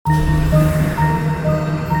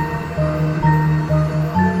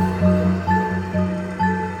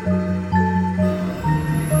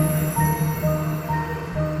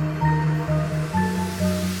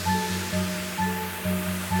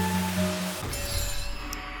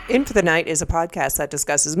In for the Night is a podcast that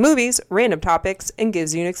discusses movies, random topics, and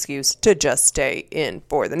gives you an excuse to just stay in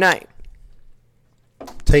for the night.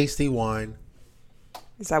 Tasty wine.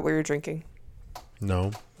 Is that what you're drinking?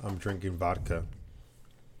 No, I'm drinking vodka.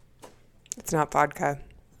 It's not vodka.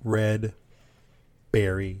 Red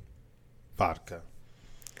berry vodka.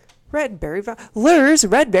 Red berry vodka. Lur's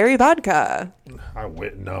Red Berry Vodka.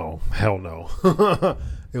 No. Hell no.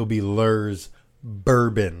 It'll be Lur's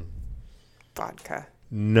bourbon. Vodka.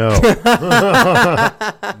 No.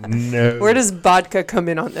 No. Where does vodka come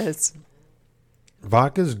in on this?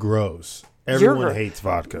 Vodka's gross. Everyone hates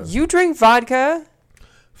vodka. You drink vodka?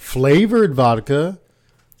 Flavored vodka.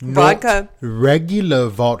 Vodka. Regular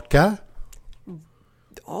vodka.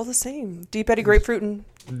 All the same. Deep Eddy grapefruit and...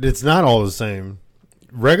 It's not all the same.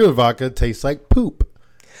 Regular vodka tastes like poop.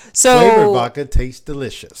 So, flavored vodka tastes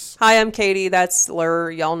delicious. Hi, I'm Katie. That's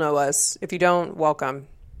Lur. Y'all know us. If you don't, welcome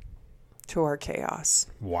to our chaos.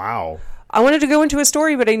 Wow. I wanted to go into a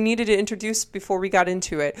story, but I needed to introduce before we got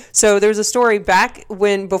into it. So there's a story back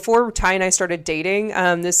before Ty and I started dating.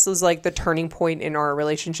 This was like the turning point in our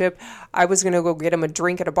relationship. I was going to go get him a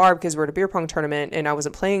drink at a bar because we're at a beer pong tournament and I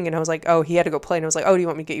wasn't playing. And I was like, oh, he had to go play. And I was like, oh, do you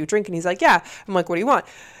want me to get you a drink? And he's like, yeah. I'm like, what do you want?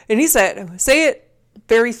 And he said, say it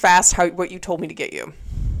very fast what you told me to get you.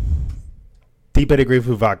 Deep Eddy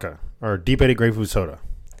grapefruit vodka or Deep Eddy grapefruit soda.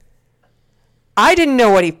 I didn't know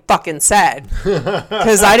what he fucking said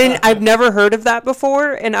because I've never heard of that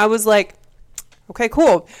before. And I was like, okay,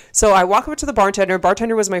 cool. So I walk up to the bartender.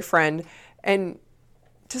 Bartender was my friend. And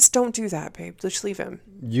just don't do that, babe. Just leave him.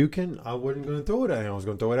 I wasn't going to throw it at him. I was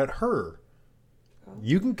going to throw it at her.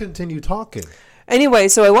 You can continue talking. Anyway,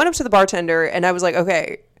 so I went up to the bartender and I was like,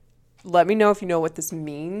 okay, let me know if you know what this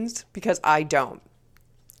means because I don't.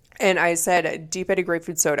 And I said, Deep Eddy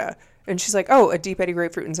grapefruit soda. And she's like, oh, a Deep Eddy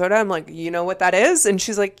grapefruit and soda? I'm like, you know what that is? And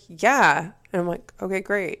she's like, yeah. And I'm like, okay,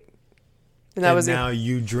 great. And that was now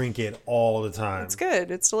you drink it all the time. It's good.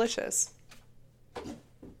 It's delicious. That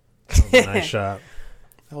was a nice shot.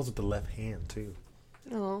 That was with the left hand, too.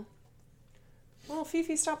 Oh. Well,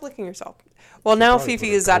 Fifi, stop licking yourself. Well, now Fifi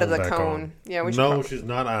is out of the cone. Yeah, she's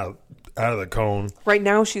not out of the cone. Right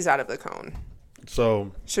now, she's out of the cone.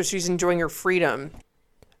 So she's enjoying her freedom.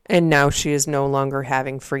 And now she is no longer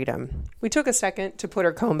having freedom. We took a second to put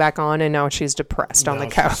her cone back on, and now she's depressed on the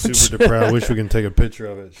couch. She's super depressed. I wish we can take a picture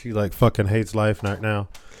of it. She like fucking hates life right now.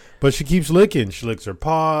 But she keeps licking. She licks her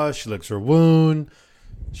paw. She licks her wound.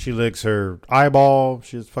 She licks her eyeball.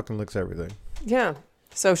 She just fucking licks everything. Yeah.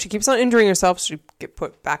 So she keeps on injuring herself. So she get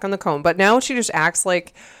put back on the cone. But now she just acts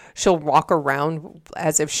like she'll walk around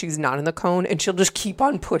as if she's not in the cone, and she'll just keep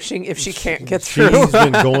on pushing if she can't get through. She's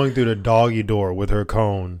been going through the doggy door with her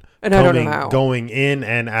cone. And I don't know how. Going in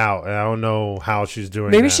and out. And I don't know how she's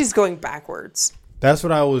doing Maybe that. She's going backwards. That's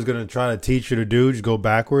what I was going to try to teach her to do, just go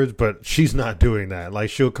backwards, but she's not doing that. Like,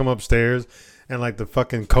 she'll come upstairs, and, like, the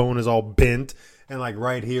fucking cone is all bent, and, like,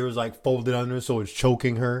 right here is, like, folded under, so it's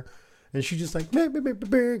choking her. And she just, like,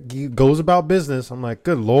 goes about business. I'm like,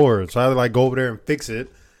 good Lord. So I had to, like, go over there and fix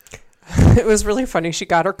it. It was really funny. She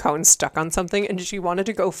got her cone stuck on something and she wanted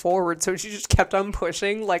to go forward. So she just kept on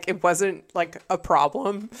pushing like it wasn't like a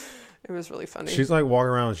problem. It was really funny. She's like walking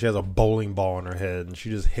around and she has a bowling ball in her head and she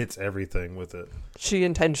just hits everything with it. She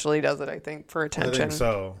intentionally does it, I think, for attention. I think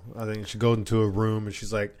so. I think she goes into a room and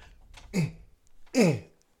she's like,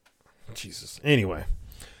 Jesus. Anyway,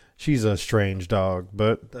 she's a strange dog,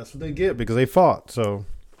 but that's what they get because they fought. So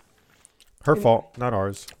her fault, not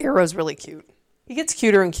ours. Arrow's really cute. He gets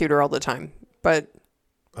cuter and cuter all the time, but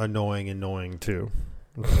annoying too.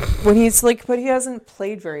 When he's like, but he hasn't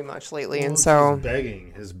played very much lately, and so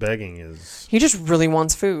his begging is. He just really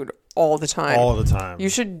wants food all the time. All the time. You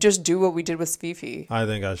should just do what we did with Fifi. I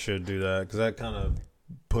think I should do that because that kind of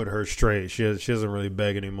put her straight. She doesn't really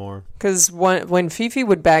beg anymore. Because when Fifi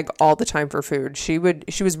would beg all the time for food, she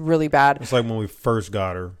was really bad. It's like when we first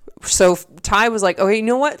got her. So Ty was like, okay, you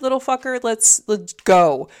know what, little fucker, let's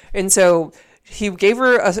go, and so. He gave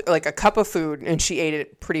her a cup of food and she ate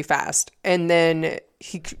it pretty fast. And then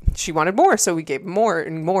she wanted more. So we gave more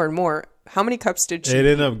and more and more. How many cups did she? It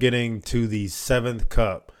ended up getting to the 7th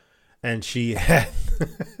cup. And she had,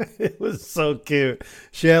 it was so cute.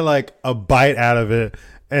 She had like a bite out of it.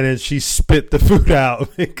 And then she spit the food out.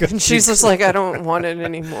 And she's just like, I don't want it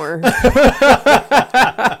anymore.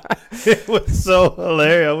 It was so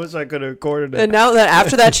hilarious. I wish I could have recorded it. And now that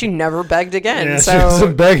after that, she never begged again. Yeah, so she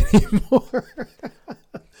doesn't beg anymore.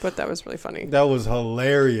 But that was really funny. That was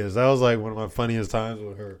hilarious. That was like one of my funniest times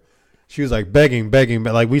with her. She was like begging.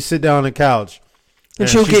 But like we sit down on the couch. And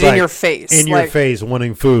she'll get in your face. In your face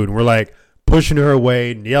wanting food. And we're like pushing her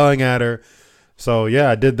away and yelling at her. So yeah,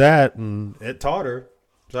 I did that and it taught her.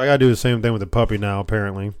 So I gotta do the same thing with the puppy now,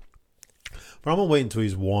 apparently. But I'm gonna wait until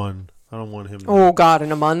he's 1. I don't want him to... Oh, God,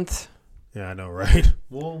 in a month? Yeah, I know, right?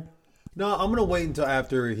 Well, no, I'm gonna wait until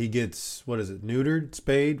after he gets, what is it, neutered,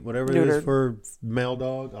 spayed, whatever it is for male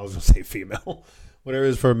dog. I was gonna say female. Whatever it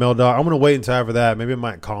is for a male dog. I'm gonna wait until after that. Maybe it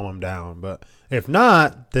might calm him down. But if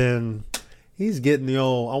not, then he's getting the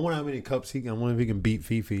old... I wonder how many cups I wonder if he can beat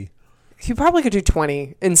Fifi. He probably could do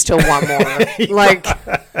 20 and still want more. Like,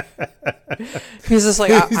 he's just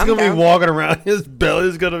like, he's going to be walking around. His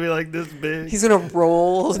belly's going to be like this big. He's going to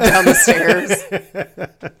roll down the stairs.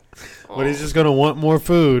 But he's just going to want more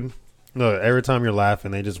food. No, every time you're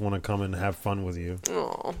laughing, they just want to come and have fun with you.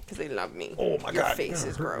 Oh, because they love me. Oh, my God. Your face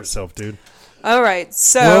is gross. Yourself, dude. All right.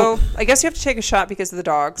 So, I guess you have to take a shot because of the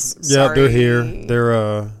dogs. Yeah, Sorry. they're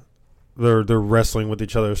here. They're wrestling with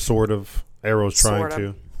each other, sort of. Arrow's trying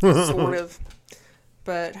to. Sort of.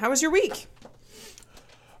 But how was your week?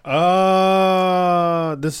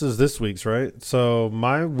 This is this week's, right? So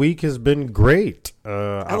my week has been great.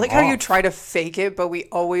 I like how you try to fake it, but we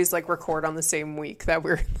always like record on the same week that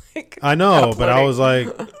we're like. I know, but I was like,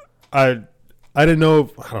 I didn't know.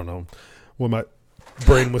 I don't know what my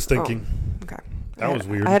brain was thinking. Oh, okay, that was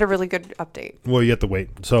weird. I had a really good update. Well, you have to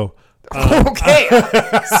wait. So. Okay,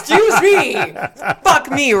 excuse me. Fuck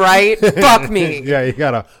me, right? Fuck me. Yeah, you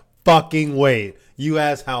gotta fucking wait. You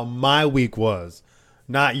asked how my week was,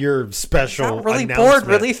 not your special. I got really bored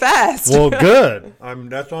really fast. Well, good.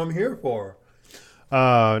 That's what I'm here for.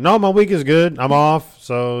 No, my week is good. I'm off,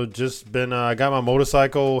 so just been. I got my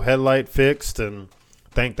motorcycle headlight fixed, and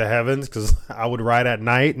thank the heavens because I would ride at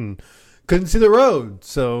night and couldn't see the road.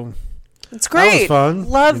 So. It's great. That was fun.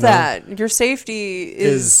 Love that. Your safety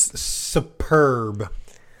is superb.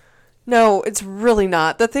 No, it's really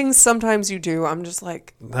not. The things sometimes you do, I'm just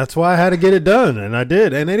like... That's why I had to get it done, and I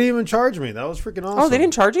did. And they didn't even charge me. That was freaking awesome. Oh, they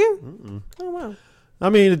didn't charge you? Mm-mm. Oh, wow. I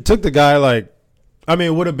mean, it took the guy it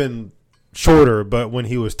would have been shorter, but when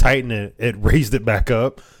he was tightening it, it raised it back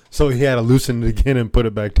up. So he had to loosen it again and put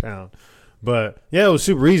it back down. But, yeah, it was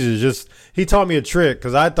super easy. It's just, he taught me a trick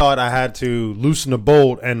because I thought I had to loosen the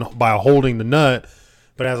bolt and by holding the nut,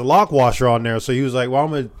 but it has a lock washer on there. So he was like, well, I'm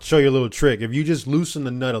going to show you a little trick. If you just loosen the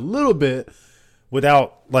nut a little bit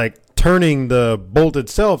without, turning the bolt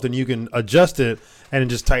itself, then you can adjust it and then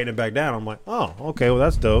just tighten it back down. I'm like, oh, okay, well,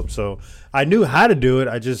 that's dope. So I knew how to do it.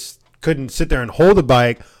 I just couldn't sit there and hold the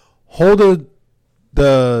bike, hold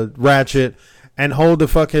the ratchet, and hold the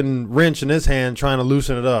fucking wrench in his hand trying to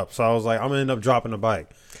loosen it up. So I was like, I'm going to end up dropping the bike.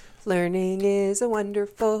 Learning is a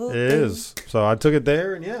wonderful thing. It is. So I took it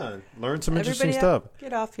there and, learned some interesting stuff.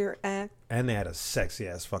 Get off your act. And they had a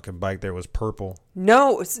sexy-ass fucking bike there. It was purple.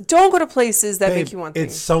 No, don't go to places that make you want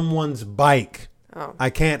things. It's someone's bike. Oh. I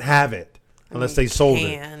can't have it unless they sold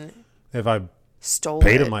it. If I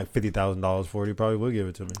paid him like $50,000 for it, he probably would give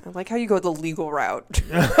it to me. I like how you go the legal route.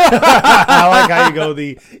 I like how you go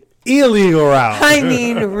the illegal route. I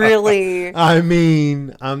mean, really. I'm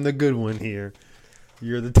the good one here.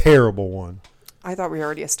 You're the terrible one. I thought we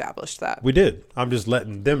already established that. We did. I'm just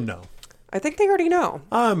letting them know. I think they already know.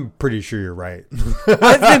 I'm pretty sure you're right.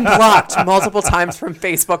 I've been blocked multiple times from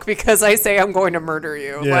Facebook because I say I'm going to murder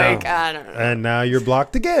you. Yeah. I don't know. And now you're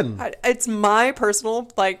blocked again. It's my personal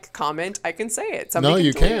comment. I can say it. No,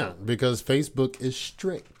 you can't because Facebook is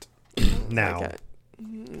strict now.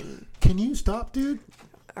 Can you stop, dude?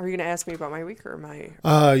 Are you going to ask me about my week or my...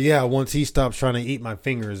 Yeah, once he stops trying to eat my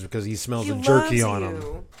fingers because he smells a jerky on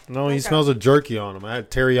him. No, he smells a jerky on him. I had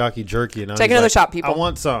teriyaki jerky. And Take another shot, people. I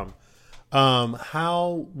want some.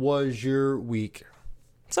 How was your week?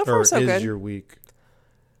 So far, so good. Or is your week?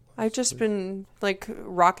 I've just been,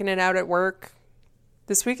 rocking it out at work.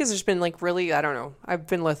 This week has just been, really, I don't know. I've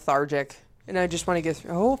been lethargic. And I just want to get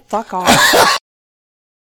through... Oh, fuck off.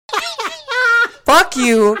 Fuck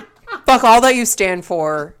you. Fuck all that you stand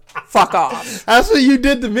for. Fuck off. That's what you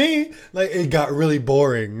did to me. It got really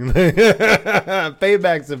boring.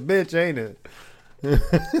 Payback's a bitch, ain't it?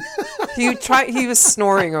 He was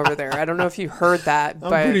snoring over there. I don't know if you heard that,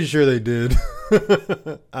 but I'm pretty sure they did.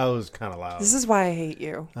 I was kind of loud. This is why I hate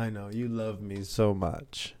you. I know. You love me so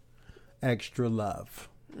much. Extra love.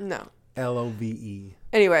 No. LOVE.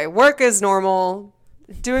 Anyway, work is normal.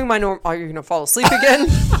 Doing my normal... Are you going to fall asleep again?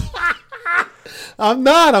 I'm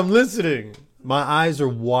not. I'm listening. My eyes are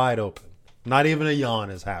wide open. Not even a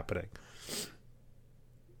yawn is happening.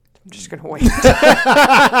 I'm just going to wait.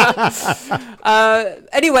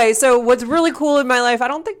 Anyway, so what's really cool in my life, I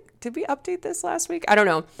don't think... Did we update this last week? I don't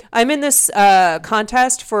know. I'm in this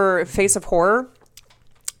contest for Face of Horror.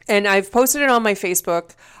 And I've posted it on my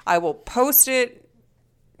Facebook. I will post it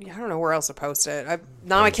I don't know where else to post it.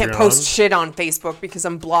 Now I can't Patreon? post shit on Facebook because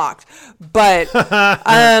I'm blocked. But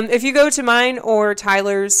if you go to mine or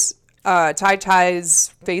Tyler's Tide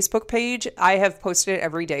Ties Facebook page, I have posted it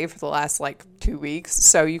every day for the last 2 weeks,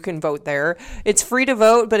 so you can vote there. It's free to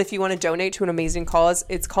vote, but if you want to donate to an amazing cause,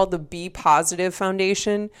 it's called the Be Positive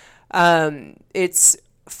Foundation. It's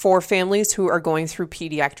for families who are going through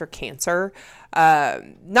pediatric cancer.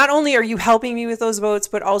 Not only are you helping me with those votes,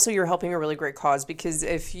 but also you're helping a really great cause, because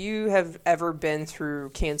if you have ever been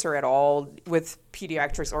through cancer at all, with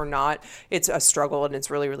pediatrics or not, it's a struggle and it's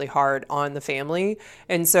really, really hard on the family.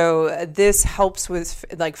 And so this helps with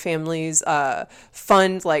families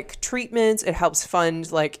fund treatments. It helps fund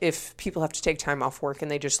if people have to take time off work and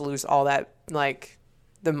they just lose all that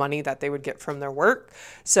the money that they would get from their work.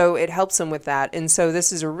 So it helps them with that. And so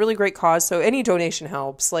this is a really great cause. So any donation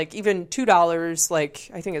helps, even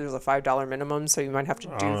 $2, I think it was a $5 minimum. So you might have to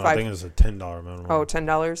do I think it's a $10 minimum. Oh, $10.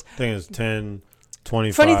 I think it's 10,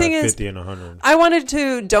 25, Funny thing 50, is, and 100. I wanted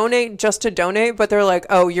to donate just to donate, but they're like,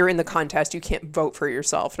 oh, you're in the contest. You can't vote for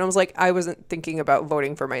yourself. And I was like, I wasn't thinking about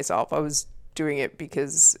voting for myself. I was doing it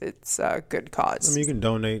because it's a good cause. I mean, you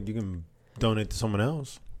can donate to someone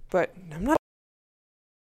else. But I'm not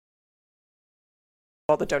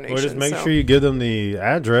all the donations. Well, just make sure you give them the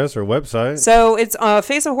address or website. So it's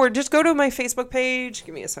Face of Horror. Just go to my Facebook page.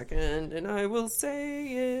 Give me a second, and I will say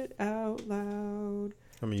it out loud.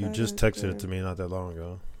 I mean, you just texted it to me not that long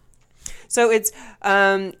ago. So it's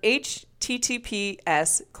https://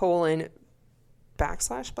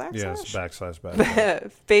 Yes,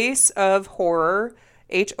 / Face of Horror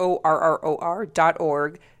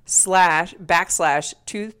HORROR.org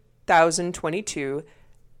 /2022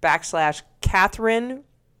 /Catherine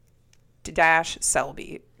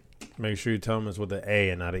Selby. Make sure you tell them it's with an A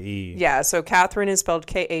and not an E. Yeah, so Catherine is spelled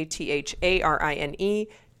KATHARINE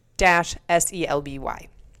 -SELBY.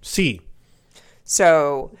 C.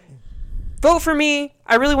 So vote for me.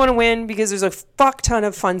 I really want to win because there's a fuck ton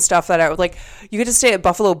of fun stuff that I would like. You get to stay at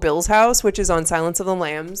Buffalo Bill's house, which is on Silence of the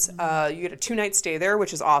Lambs. You get a 2-night stay there,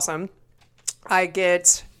 which is awesome. I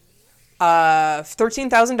get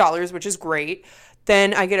 $13,000, which is great.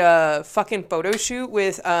 Then I get a fucking photo shoot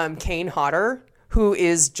with Kane Hodder, who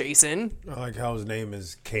is Jason. I like how his name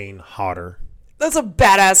is Kane Hodder. That's a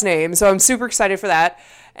badass name, so I'm super excited for that.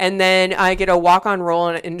 And then I get a walk-on role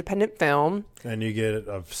in an independent film. And you get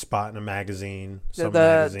a spot in a magazine.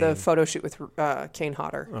 The photo shoot with Kane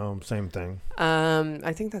Hodder. Same thing.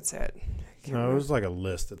 I think that's it. No, it was like a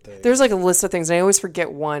list of things. There's a list of things, and I always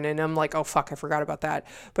forget one, and I'm like, oh, fuck, I forgot about that.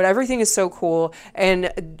 But everything is so cool.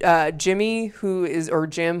 And Jim,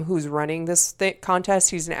 who's running this contest,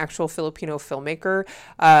 he's an actual Filipino filmmaker.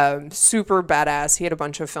 Super badass. He had a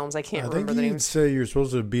bunch of films. I can't remember the names. Say you're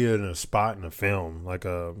supposed to be in a spot in a film,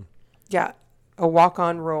 Yeah, a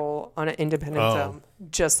walk-on role on an independent film.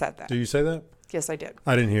 Just said that. Did you say that? Yes, I did.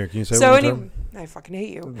 I didn't hear. Can you say one more time? I fucking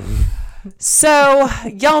hate you. So,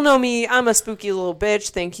 y'all know me. I'm a spooky little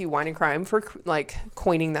bitch. Thank you, Wine and Crime, for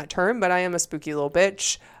coining that term. But I am a spooky little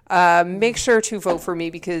bitch. Make sure to vote for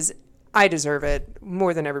me because I deserve it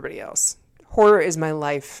more than everybody else. Horror is my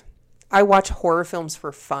life. I watch horror films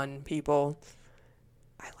for fun, people.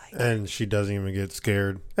 I like it. And she doesn't even get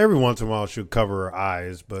scared. Every once in a while, she'll cover her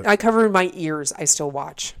eyes, but I cover my ears. I still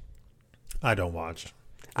watch. I don't watch.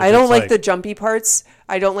 I don't like the jumpy parts.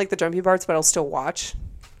 but I'll still watch.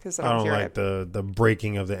 I don't like the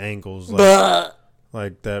breaking of the ankles,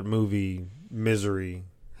 like that movie Misery.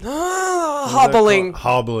 Hobbling.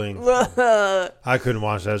 I couldn't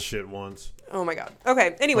watch that shit once. Oh my god.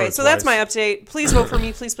 Okay. Anyway, so that's my update. Please vote for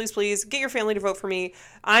me. Please, please, please. Get your family to vote for me.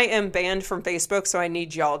 I am banned from Facebook, so I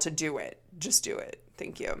need y'all to do it. Just do it.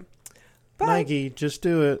 Thank you. Bye. Nike, just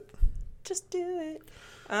do it. Just do it.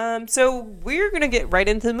 So we're gonna get right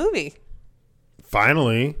into the movie.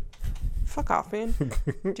 Finally. Fuck off, man.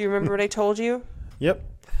 Do you remember what I told you? Yep.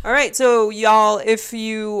 All right, so y'all, if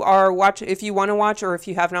you want to watch, or if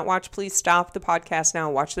you have not watched, please stop the podcast now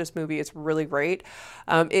and watch this movie. It's really great.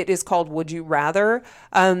 It is called Would You Rather.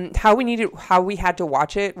 How we had to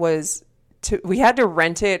watch it was we had to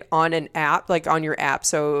rent it on an app, like on your app.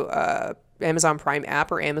 So Amazon Prime app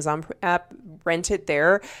or Amazon app, rent it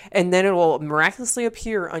there, and then it will miraculously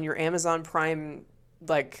appear on your Amazon Prime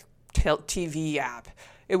TV app.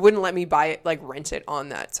 It wouldn't let me buy it, rent it on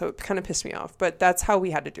that. So it kind of pissed me off. But that's how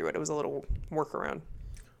we had to do it. It was a little workaround.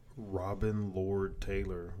 Robin Lord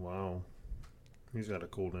Taylor. Wow. He's got a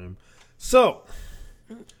cool name. So,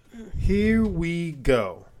 here we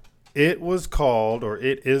go. It is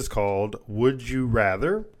called Would You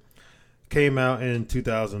Rather. Came out in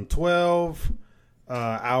 2012.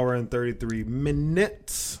 Hour and 33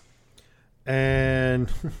 minutes. And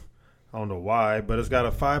I don't know why, but it's got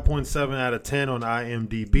a 5.7 out of 10 on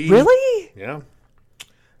IMDb. Really? Yeah.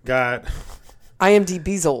 Got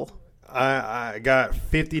IMDb. I got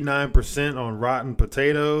 59% on Rotten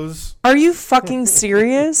Potatoes Are you fucking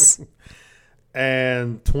serious?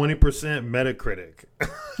 and 20% Metacritic.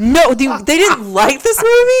 No, they didn't like this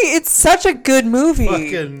movie? It's such a good movie.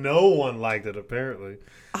 Fucking no one liked it, apparently.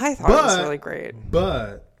 I thought it was really great.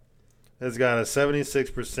 But it's got a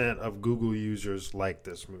 76% of Google users like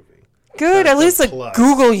this movie. Good. That's At least the plus.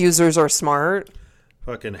 Google users are smart.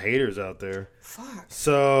 Fucking haters out there. Fuck.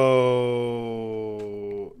 So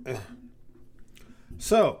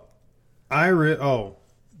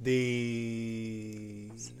the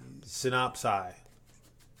synopsis.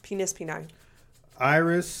 Penis P9.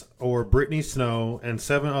 Iris, or Brittany Snow, and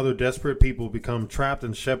 7 other desperate people become trapped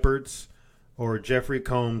in Shepard's or Jeffrey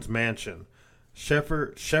Combs' mansion.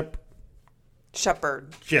 Shepard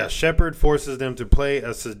forces them to play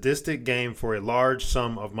a sadistic game for a large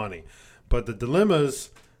sum of money, but the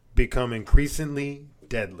dilemmas become increasingly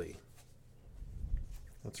deadly.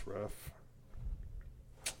 That's rough.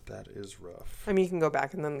 That is rough. I mean, you can go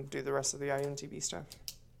back and then do the rest of the IMDb stuff.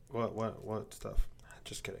 What stuff?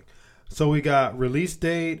 Just kidding. So we got release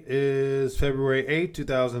date is February 8th,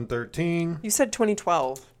 2013. You said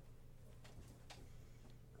 2012. It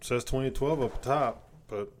says 2012 up top,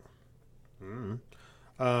 but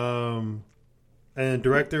and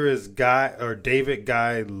director is David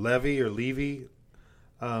Guy Levy.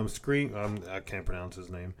 I can't pronounce his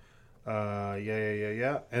name.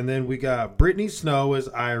 Yeah. And then we got Brittany Snow as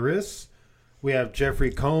Iris. We have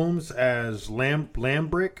Jeffrey Combs as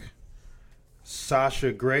Lambrick.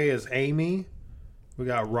 Sasha Grey as Amy. We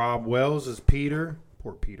got Rob Wells as Peter.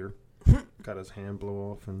 Poor Peter. Got his hand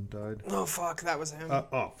blow off and died. Oh, fuck. That was him.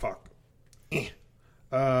 Oh, fuck. We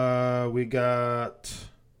got...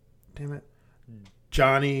 Damn it.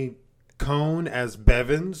 Johnny Cohn as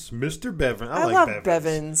Bevins. Mr. Bevins. I like love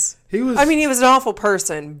Bevins. He was an awful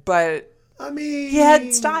person, but he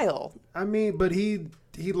had style. But he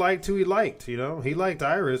liked who he liked, you know? He liked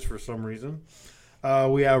Iris for some reason.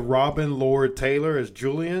 We have Robin Lord Taylor as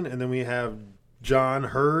Julian, and then we have John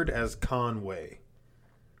Hurd as Conway.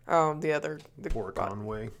 Oh, Poor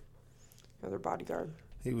Conway. The other bodyguard.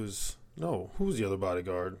 Who's the other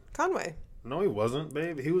bodyguard? Conway. No, he wasn't,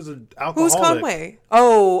 babe. He was an alcoholic. Who's Conway?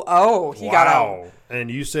 Oh, he got out.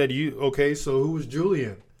 And you said okay, so who was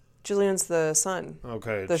Julian? Julian's the son.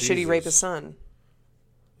 Okay, the shitty rapist son.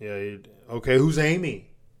 Yeah, okay, who's Amy?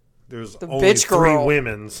 There's the only bitch 3 girl.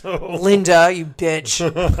 women. So. Linda, you bitch.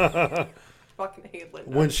 Fucking hate Linda.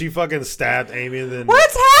 When she fucking stabbed Amy and then...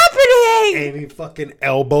 What's happening? Amy fucking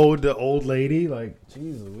elbowed the old lady. Like,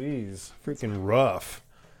 jeez Louise. Freaking rough.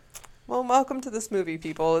 Well, welcome to this movie,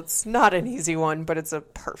 people. It's not an easy one, but it's a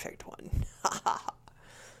perfect one.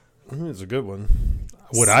 It's a good one.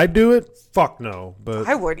 Would I do it? Fuck no. But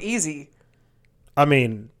I would. Easy. I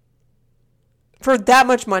mean... For that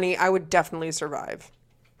much money, I would definitely survive.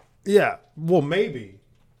 Yeah, well, maybe.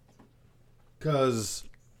 Because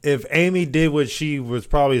if Amy did what she was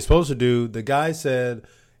probably supposed to do, the guy said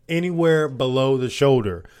anywhere below the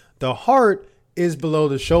shoulder. The heart is below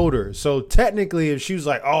the shoulder. So technically, if she was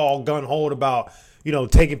like, all gun-hold about,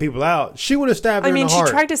 taking people out, she would have stabbed her in the heart.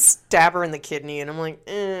 She tried to stab her in the kidney, and I'm like,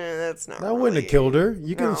 that's not That wouldn't have killed her.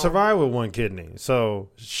 You can survive with one kidney. So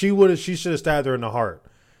she should have stabbed her in the heart,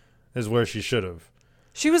 is where she should have.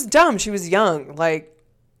 She was dumb. She was young.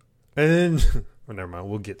 And then, never mind.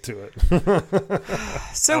 We'll get to it.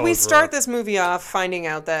 So we start this movie off finding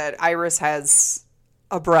out that Iris has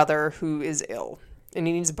a brother who is ill and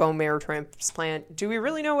he needs a bone marrow transplant. Do we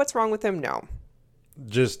really know what's wrong with him? No.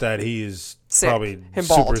 Just that he is sick. Probably Him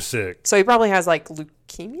super bald. sick. So he probably has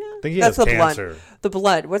leukemia? I think he has cancer. Blood. The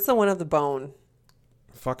blood. What's the one of the bone?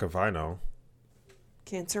 Fuck if I know.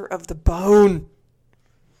 Cancer of the bone.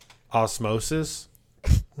 Osmosis.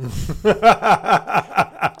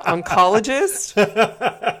 Oncologist.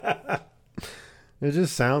 It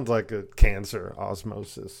just sounds like a cancer.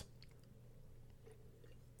 Osmosis.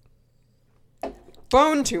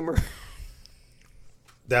 Bone tumor.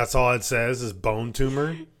 That's all it says is bone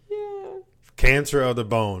tumor. Yeah. Cancer of the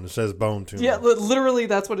bone. It says bone tumor. Yeah, literally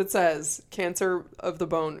that's what it says. Cancer of the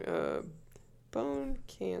bone. Bone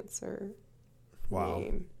cancer. Wow.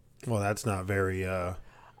 Name. Well, that's not very. I'm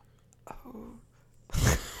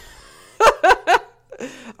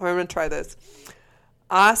going to try this.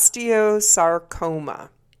 Osteosarcoma.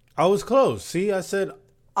 I was close. See, I said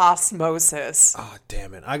osmosis. Oh,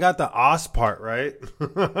 damn it. I got the os part right.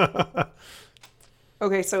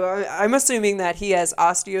 Okay, so I'm assuming that he has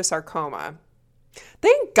osteosarcoma.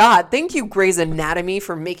 Thank God. Thank you, Grey's Anatomy,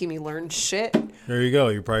 for making me learn shit. There you go.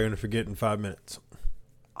 You're probably going to forget in 5 minutes.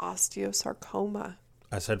 Osteosarcoma.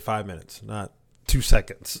 I said 5 minutes, not 2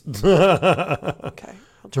 seconds. Okay.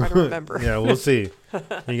 I'll try to remember. Yeah, we'll see.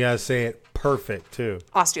 You got to say it perfect, too.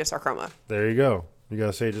 Osteosarcoma. There you go. You got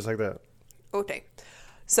to say it just like that. Okay.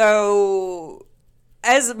 So,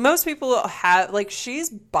 as most people have, like, she's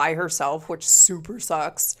by herself, which super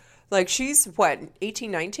sucks. Like, she's, what,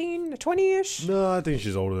 18, 19, 20-ish? No, I think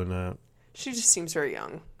she's older than that. She just seems very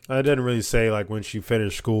young. I didn't really say, like, when she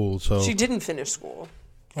finished school, so. She didn't finish school.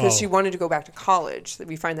 Because she wanted to go back to college.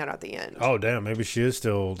 We find that out at the end. Oh, damn. Maybe she is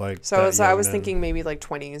still, like, so I was thinking maybe, like,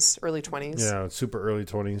 20s, early 20s. Yeah, super early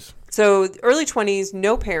 20s. So, early 20s,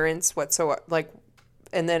 no parents whatsoever, like,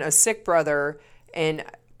 and then a sick brother, and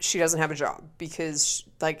she doesn't have a job because,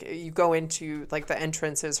 like, you go into, like, the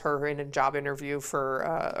entrance is her in a job interview for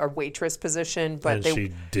a waitress position, but And they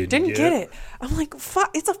she didn't get it. I'm like,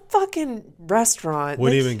 fuck, it's a fucking restaurant.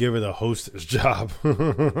 Wouldn't Like, even give her the hostess job.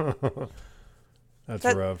 That's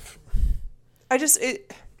rough.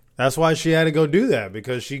 That's why she had to go do that,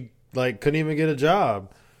 because she, like, couldn't even get a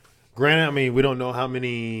job. Granted, I mean, we don't know how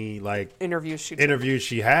many, like, interviews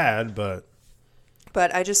she had, but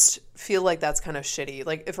I just feel like that's kind of shitty.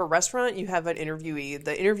 Like, if a restaurant, you have an interviewee,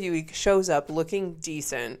 the interviewee shows up looking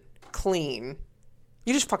decent, clean,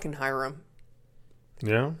 you just fucking hire him.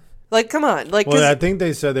 Yeah. Like, come on. Like, well, I think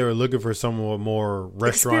they said they were looking for someone with more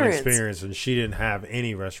restaurant experience, and she didn't have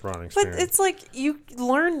any restaurant experience. But it's like, you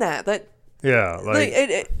learn that. Yeah.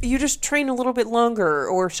 Like you just train a little bit longer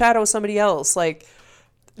or shadow somebody else. Like,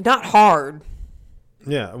 not hard.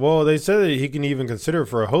 Yeah, well, they said that he can even consider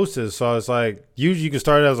for a hostess. So it's like, usually you can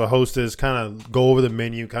start as a hostess, kind of go over the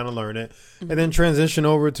menu, kind of learn it, and then transition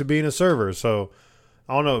over to being a server. So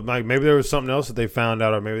I don't know, like, maybe there was something else that they found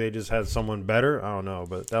out, or maybe they just had someone better. I don't know,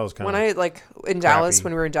 but that was kind of in Dallas,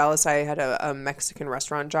 when we were in Dallas, I had a Mexican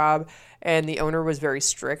restaurant job, and the owner was very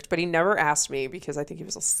strict, but he never asked me because I think he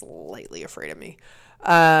was slightly afraid of me. We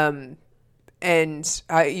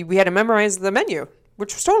had to memorize the menu,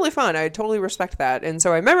 which was totally fun. I totally respect that. And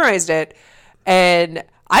so I memorized it, and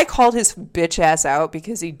I called his bitch ass out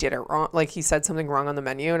because he did it wrong. Like, he said something wrong on the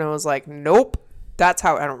menu, and I was like, nope. That's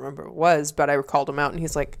how, I don't remember what it was, but I called him out, and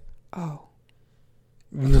he's like, oh.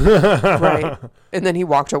 Right. And then he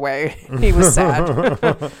walked away. He was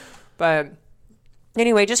sad. But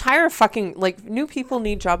anyway, just hire a fucking, like, new people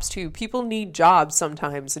need jobs too. People need jobs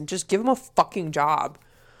sometimes, and just give them a fucking job.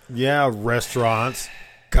 Yeah, restaurants.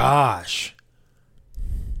 Gosh.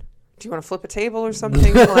 Do you want to flip a table or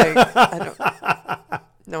something? Like, I don't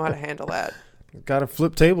know how to handle that. Got to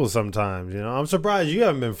flip tables sometimes, you know. I'm surprised you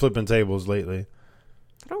haven't been flipping tables lately.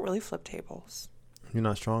 I don't really flip tables. You're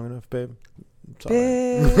not strong enough, babe?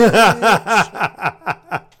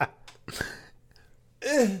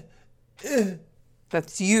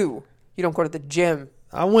 That's you. You don't go to the gym.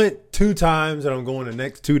 I went 2 times, and I'm going the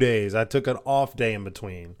next 2 days. I took an off day in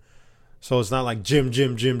between. So it's not like gym.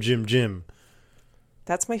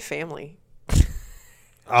 That's my family.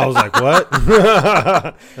 I was like, what?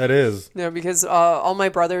 That is. No, because all my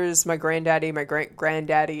brothers, my granddaddy, my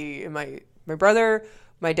great-granddaddy, and my brother,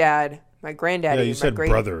 my dad, my granddaddy. Yeah, you said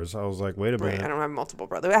brothers. I was like, wait a minute. Right, I don't have multiple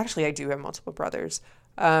brothers. Actually, I do have multiple brothers.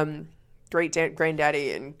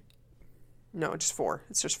 Granddaddy and... No, just 4.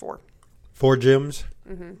 It's just 4. 4 gyms?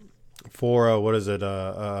 Mm-hmm. 4, what is it?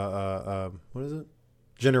 What is it?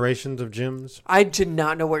 Generations of gyms? I did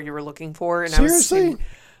not know what you were looking for. And Seriously? I was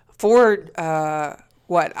 4,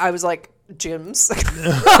 what? I was like, gyms. 4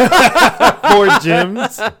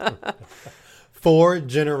 gyms? 4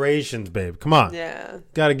 generations, babe. Come on. Yeah.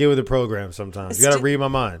 Got to get with the program sometimes. You got to read my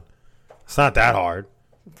mind. It's not that hard.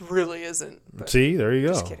 Really isn't. See, there you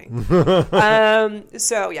go. Just kidding.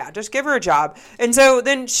 So yeah, just give her a job. And so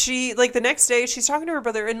then she, like, the next day she's talking to her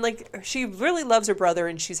brother, and like, she really loves her brother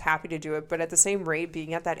and she's happy to do it. But at the same rate,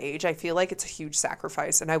 being at that age, I feel like it's a huge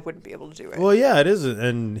sacrifice, and I wouldn't be able to do it. Well, yeah, it isn't.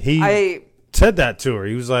 And he said that to her.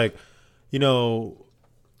 He was like, you know,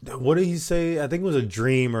 what did he say? I think it was a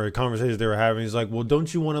dream or a conversation they were having. He's like, well,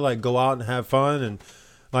 don't you want to, like, go out and have fun? And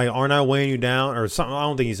like, aren't I weighing you down? Or something. I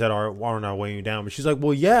don't think he said, aren't I weighing you down? But she's like,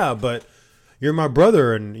 well, yeah, but you're my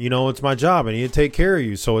brother, and, you know, it's my job. I need to take care of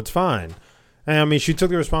you, so it's fine. And, I mean, she took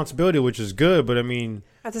the responsibility, which is good, but, I mean...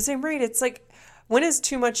 At the same rate, it's like, when is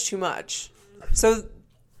too much too much? So,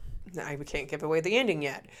 I can't give away the ending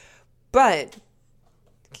yet. But,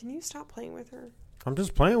 can you stop playing with her? I'm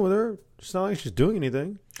just playing with her. It's not like she's doing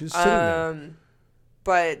anything. She's sitting there.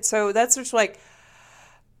 But, so, that's just like...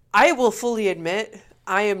 I will fully admit...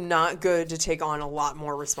 I am not good to take on a lot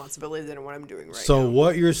more responsibility than what I'm doing right now. So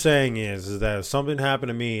what you're saying is that if something happened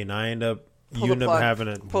to me and I end up Pull you the end up plug. having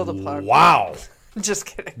it. Pull the plug. Wow. Just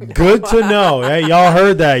kidding. Good to know. Hey, y'all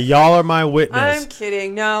heard that. Y'all are my witness. I'm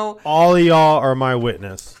kidding. No. All of y'all are my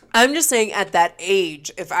witness. I'm just saying at that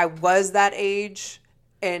age, if I was that age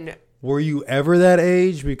and Were you ever that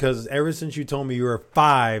age? Because ever since you told me you were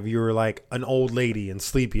 5, you were like an old lady and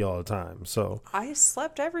sleepy all the time. So I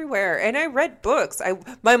slept everywhere and I read books.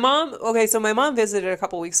 My mom visited a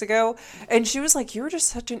couple weeks ago and she was like, "You were just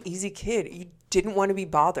such an easy kid. You didn't want to be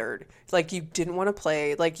bothered. Like you didn't want to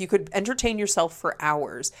play. Like you could entertain yourself for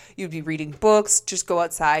hours. You'd be reading books, just go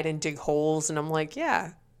outside and dig holes." And I'm like,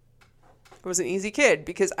 "Yeah. I was an easy kid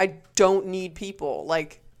because I don't need people.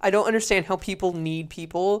 Like I don't understand how people need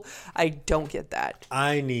people. I don't get that.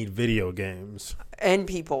 I need video games. And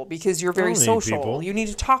people because you're very I don't need social. people. You need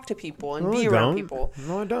to talk to people and No, be I around don't. people.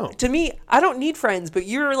 No, I don't. To me, I don't need friends, but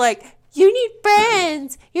you're like, "You need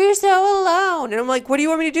friends. You're so alone." And I'm like, "What do you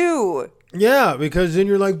want me to do?" Yeah, because then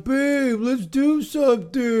you're like, "Babe, let's do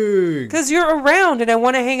something." Because you're around and I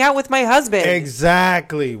want to hang out with my husband.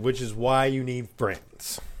 Exactly, which is why you need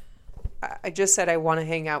friends. I just said I want to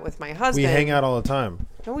hang out with my husband. We hang out all the time.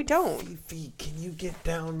 No, we don't. V, can you get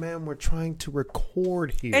down, man? We're trying to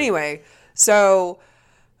record here. Anyway, so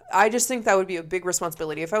I just think that would be a big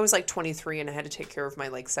responsibility. If I was like 23 and I had to take care of my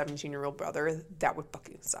like 17-year-old brother, that would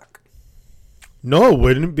fucking suck. No, it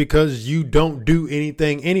wouldn't, because you don't do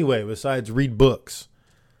anything anyway besides read books.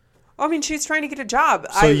 I mean, she's trying to get a job.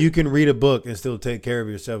 So you can read a book and still take care of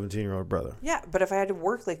your 17-year-old brother. Yeah, but if I had to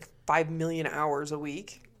work like 5 million hours a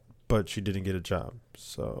week. But she didn't get a job,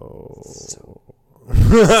 so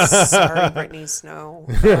Sorry, Brittany Snow.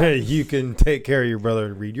 you can take care of your brother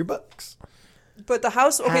and read your books. But the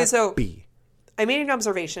house, okay, so Happy. I made an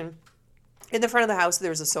observation. In the front of the house,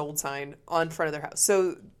 there's a sold sign on front of their house.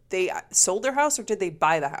 So they sold their house or did they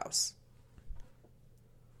buy the house?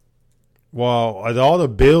 Well, all the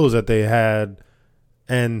bills that they had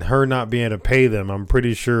and her not being able to pay them, I'm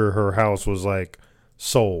pretty sure her house was like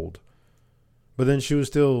sold. But then she was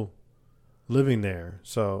still living there.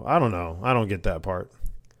 So I don't know. I don't get that part.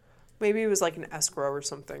 Maybe it was like an escrow or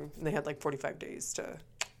something. And they had like 45 days to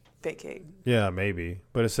vacate. Yeah, maybe.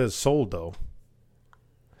 But it says sold though.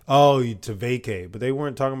 Oh, to vacate. But they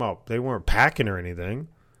weren't talking about, they weren't packing or anything.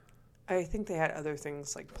 I think they had other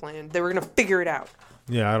things like planned. They were going to figure it out.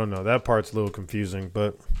 Yeah, I don't know. That part's a little confusing,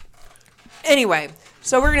 but Anyway,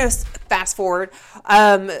 so we're going to fast forward.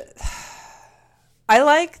 I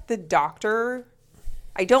like the doctor.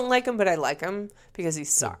 I don't like him, but I like him because he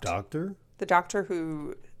sucked. the doctor? The doctor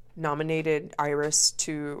who nominated Iris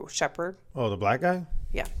to Shepherd. Oh, the black guy?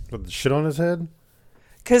 Yeah. With the shit on his head?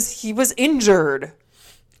 Because he was injured.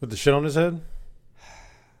 With the shit on his head?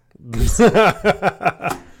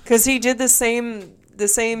 Because he did the same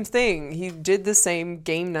thing. He did the same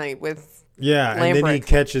game night with Yeah, and then he Lamprecht.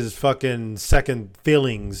 catches fucking second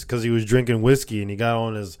feelings because he was drinking whiskey and he got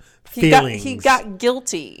on his feelings. He got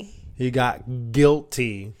guilty. He got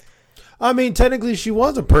guilty. I mean, technically, she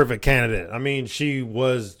was a perfect candidate. I mean, she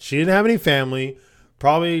didn't have any family,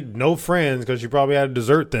 probably no friends because she probably had to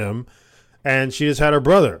desert them, and she just had her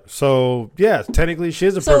brother. So, yeah, technically, she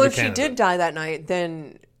is a So perfect if she candidate. did die that night,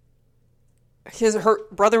 then her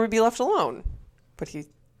brother would be left alone. But he...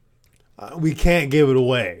 We can't give it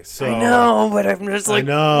away. So I know, but I'm just like... I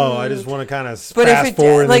know. I just want to kind of But if fast it-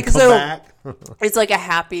 forward and like, then come so- back. It's like a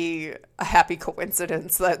happy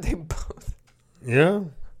coincidence that they both... Yeah.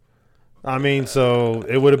 I mean, so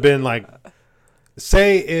it would have been like,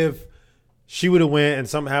 say if she would have went and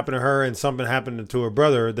something happened to her and something happened to her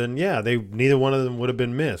brother, then yeah, neither one of them would have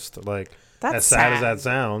been missed. Like, That's as sad as sad. that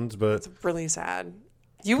sounds, but It's really sad.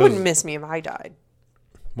 You wouldn't miss me if I died.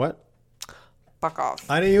 what? Fuck off.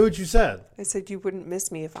 I didn't hear what you said. I said you wouldn't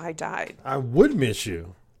miss me if I died. I would miss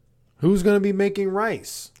you. Who's going to be making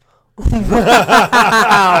rice?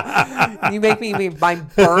 You make me eat my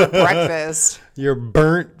burnt breakfast. Your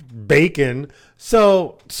burnt bacon.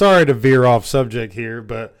 So, sorry to veer off subject here,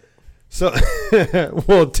 but so,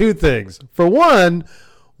 well, two things. For one,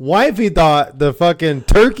 wifey thought the fucking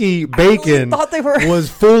turkey bacon thought they were- was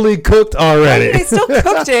fully cooked already. They still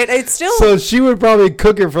cooked it. It's still... So she would probably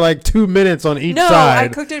cook it for like 2 minutes on each No, I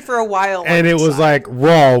side. cooked it for a while. And on it each was side. like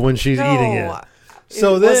raw when she's No, eating it.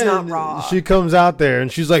 So it then was not raw. she comes out there and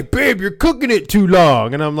she's like, "Babe, you're cooking it too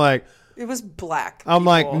long." And I'm like, It was black. I'm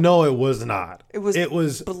like, people. "No, it was not. It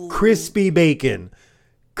was blue. crispy bacon.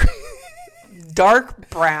 Dark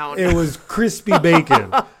brown. It was crispy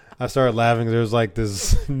bacon." I started laughing. There was like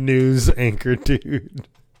this news anchor dude.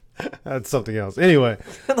 That's something else. Anyway,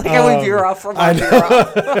 like how we veer off from our veer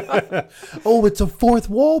off. oh, it's a fourth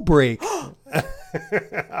wall break.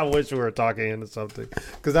 I wish we were talking into something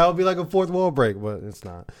because that would be like a fourth wall break, but it's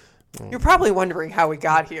not. You're probably wondering how we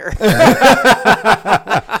got here.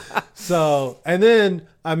 So, and then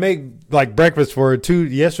I make like breakfast for her too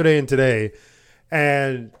yesterday and today.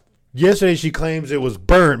 And yesterday she claims it was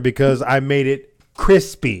burnt because I made it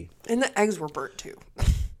crispy. And the eggs were burnt too.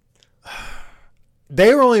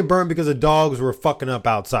 They were only burnt because the dogs were fucking up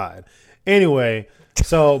outside. Anyway,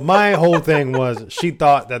 so my whole thing was she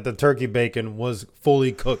thought that the turkey bacon was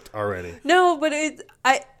fully cooked already. No, but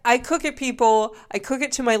I cook it, people. I cook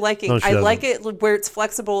it to my liking. No, she I doesn't. like it where it's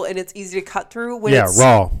flexible and it's easy to cut through. When Yeah, it's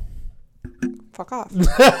raw. Fuck off.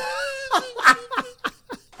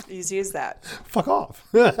 Easy as that. Fuck off.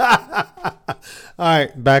 All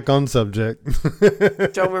right, back on subject.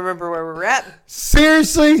 Don't remember where we're at.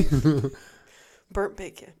 Seriously? Burnt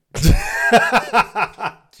bacon.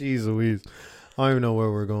 Jeez Louise. I don't even know where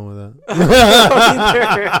we're going with that.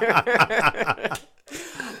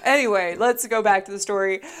 Anyway, let's go back to the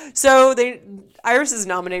story. So Iris is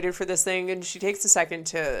nominated for this thing, and she takes a second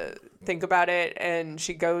to think about it, and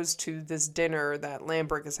she goes to this dinner that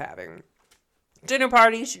Lambrick is having. Dinner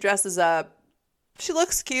party. She dresses up. She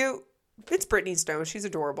looks cute. It's Brittany Snow. She's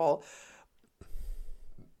adorable.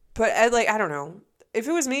 But I don't know. If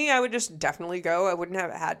it was me, I would just definitely go. I wouldn't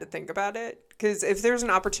have had to think about it. Because if there's an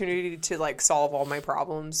opportunity to like solve all my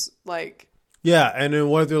problems, like... Yeah, and then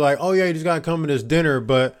what if they're like, oh yeah, you just gotta come to this dinner,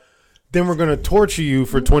 but then we're gonna torture you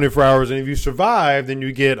for 24 hours, and if you survive, then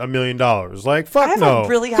you get $1 million. Like, fuck I have no. a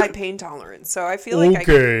really high pain tolerance, so I feel like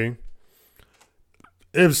okay.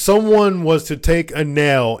 If someone was to take a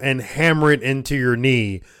nail and hammer it into your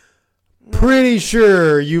knee, pretty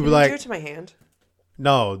sure you'd be do like, it to my hand.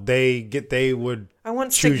 no, they would I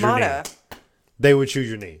want choose your knee. stigmata. They would choose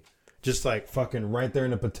your knee. Just like fucking right there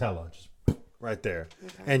in the patella. Just right there.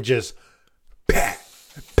 Okay. And just pat,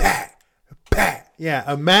 pat, pat.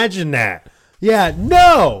 Yeah, imagine that. Yeah,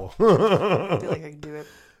 no. I feel like I can do it.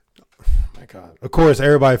 Oh my God. Of course,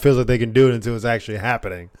 everybody feels like they can do it until it's actually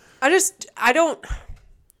happening. I don't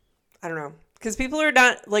know. Because people are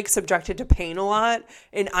not like subjected to pain a lot,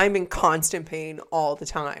 and I'm in constant pain all the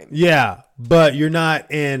time. Yeah, but you're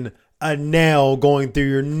not in a nail going through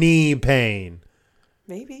your knee pain.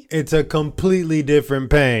 Maybe. It's a completely different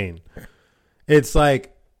pain. It's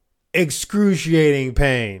like excruciating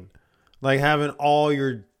pain. Like having all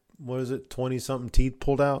your, 20-something teeth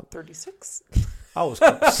pulled out? 36. I was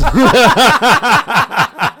close.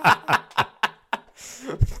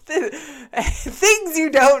 Things you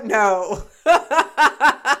don't know.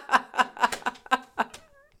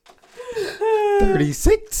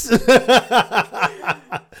 36.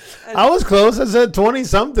 I was close. I said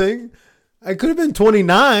 20-something. I could have been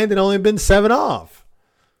 29 and only been 7 off.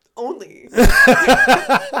 Only.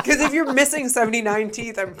 Because if you're missing 79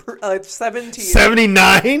 teeth, I'm 17.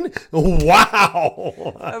 79?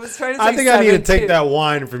 Wow. I was trying to say I think I need to take that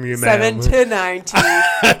wine from you, man. 7 to 9 teeth.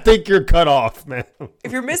 I think you're cut off, man.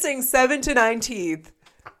 If you're missing 7 to 9 teeth,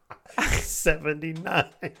 79.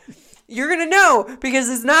 you're going to know, because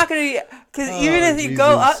it's not going to be, because even if you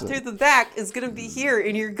go up Jesus. through the back, it's going to be here,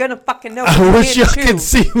 and you're going to fucking know. I wish y'all chew. could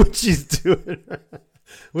see what she's doing.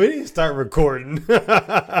 We need to start recording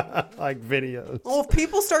like videos. Well, if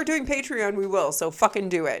people start doing Patreon, we will, so fucking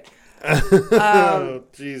do it. Oh,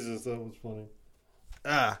 Jesus, that was funny.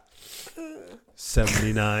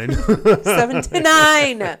 79. 7 to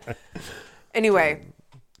 9. Anyway,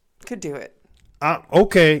 could do it.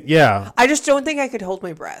 Okay, yeah. I just don't think I could hold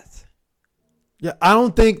my breath. Yeah, I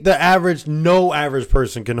don't think no average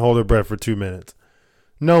person can hold their breath for 2 minutes.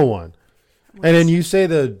 No one. And then you say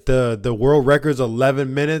the world record's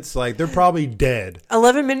 11 minutes, like they're probably dead.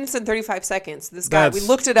 11 minutes and 35 seconds. This guy, we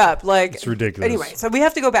looked it up. Like, it's ridiculous. Anyway, so we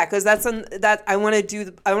have to go back because I want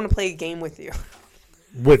to play a game with you.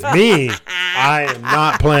 With me, I am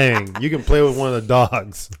not playing. You can play with one of the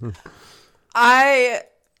dogs. I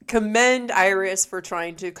commend Iris for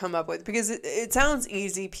trying to come up with, because it sounds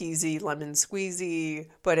easy peasy lemon squeezy,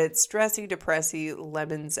 but it's stressy depressy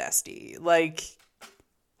lemon zesty. Like,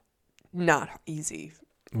 not easy.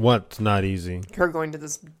 What's not easy? Her going to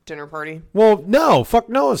this dinner party. Well, no. Fuck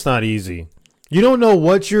no, it's not easy. You don't know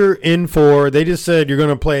what you're in for. They just said you're going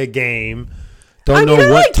to play a game. Don't know what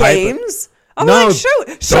like type games. I'm No, like,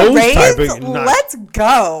 charades? not- Let's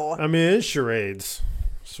go. I mean, it's charades,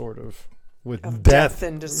 sort of. With Of death. death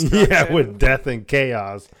and destruction. Yeah, with death and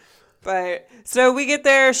chaos. But so we get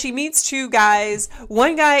there. She meets 2 guys.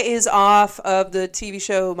 One guy is off of the TV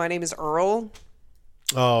show My Name is Earl.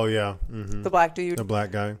 Oh, yeah. Mm-hmm. The black dude. The black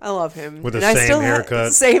guy. I love him. With the And same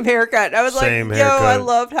haircut. Same haircut. I was Same like, yo, I haircut.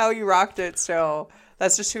 loved how you rocked it still.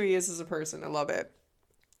 That's just who he is as a person. I love it.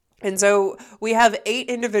 And so we have 8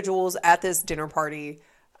 individuals at this dinner party.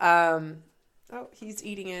 And Oh, he's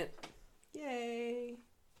eating it. Yay.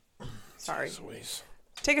 Sorry. Jeez.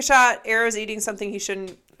 Take a shot. Arrow's eating something he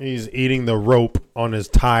shouldn't. He's eating the rope on his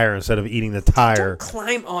tire instead of eating the tire. Don't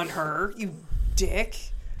climb on her, you dick.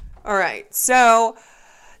 All right. So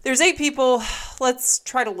there's 8 people. Let's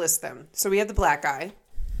try to list them. So we have the black guy.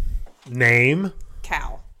 Name.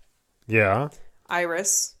 Cal. Yeah.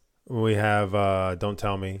 Iris. We have, don't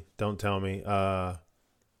tell me.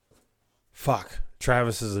 Fuck.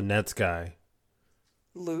 Travis is a Nets guy.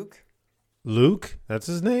 Luke. Luke? That's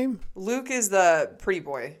his name? Luke is the pretty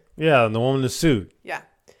boy. Yeah, and the one in the suit. Yeah.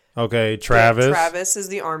 Okay, Travis. Yeah, Travis is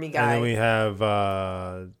the army guy. And then we have,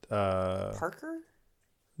 Parker?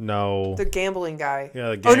 No. The gambling guy. Yeah,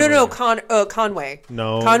 the gambling Conway.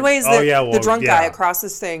 No. Conway is the drunk guy across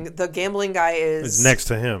this thing. The gambling guy is... It's next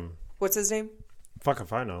to him. What's his name? Fuck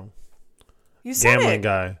if I know. You said Gambling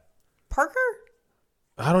guy. Parker?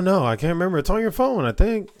 I don't know. I can't remember. It's on your phone, I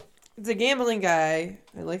think. It's a gambling guy.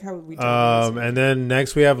 I like how we and then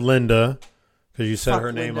next we have Linda, because you said Fuck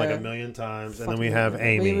her name Linda. like a million times. And then we have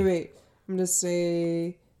Amy. Wait. I'm going to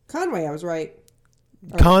say Conway. I was right.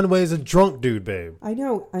 Conway's a drunk dude, babe. I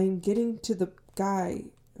know. I'm getting to the guy.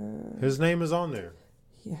 His name is on there.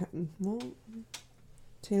 Yeah. Well,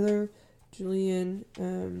 Taylor, Julian,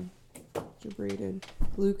 Braden,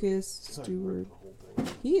 Lucas, Stewart.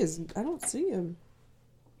 He is. I don't see him.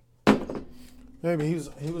 Maybe he was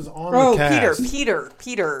on the cast.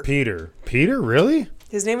 Peter, really?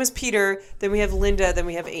 His name is Peter. Then we have Linda. Then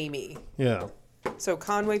we have Amy. Yeah. So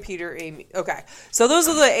Conway, Peter, Amy. Okay. So those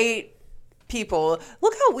are the 8 people.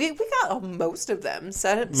 Look how we got most of them.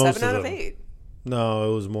 Seven out of 8.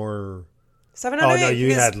 No, it was more. 7 out of 8. Oh no,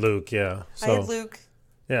 you had Luke. Yeah. So, I had Luke.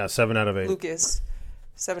 Yeah, 7 out of 8. Lucas.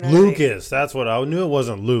 7 out of 8. Lucas. That's what I knew. It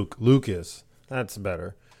wasn't Luke. Lucas. That's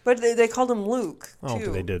better. But they called him Luke, too. I don't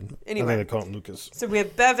think they did. Anyway. I think they called him Lucas. So we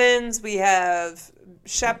have Bevins, we have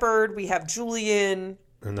Shepard, we have Julian.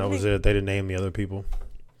 And that was it. They didn't name the other people.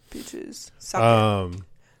 Bitches.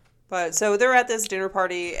 But so they're at this dinner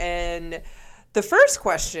party, and the first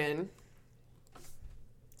question,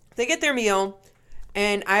 they get their meal,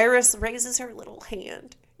 and Iris raises her little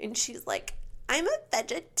hand, and she's like, I'm a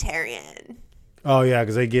vegetarian. Oh, yeah,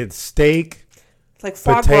 because they get steak, like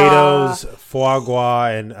foie potatoes, gras. foie gras,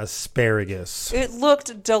 and asparagus. It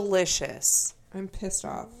looked delicious. I'm pissed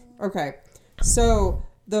off. Okay, so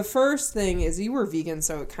the first thing is you were vegan,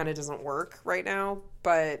 so it kind of doesn't work right now.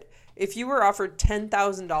 But if you were offered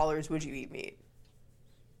 $10,000, would you eat meat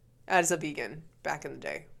as a vegan back in the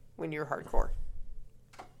day when you were hardcore?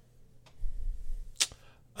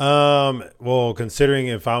 Well, considering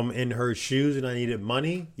if I'm in her shoes and I needed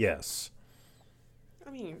money, yes. I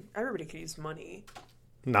mean, everybody could use money.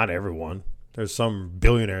 Not everyone. There's some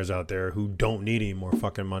billionaires out there who don't need any more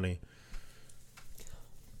fucking money.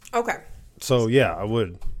 Okay. So, yeah, I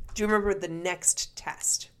would. Do you remember the next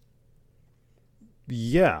test?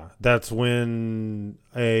 Yeah, that's when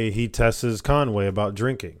he tests Conway about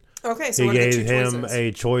drinking. Okay, so he what are the gave two him choices?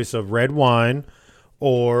 a choice of red wine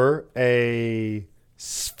or a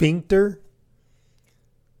sphincter.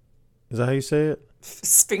 Is that how you say it?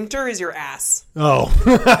 Sphincter is your ass. Oh.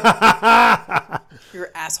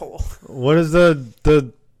 Your asshole. What is the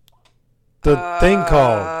thing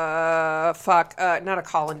called? Fuck. Not a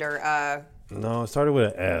colander. No, it started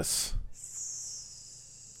with an S.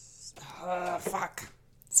 Fuck.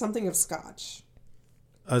 Something of scotch.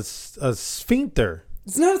 A sphincter.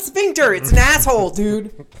 It's not a sphincter. It's an asshole,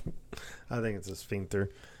 dude. I think it's a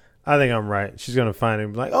sphincter. I think I'm right. She's going to find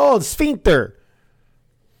him like, oh, sphincter.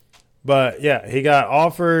 But, yeah, he got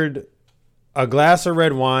offered a glass of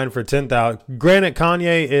red wine for $10,000. Granted,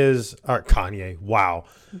 Wow.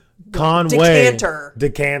 Conway.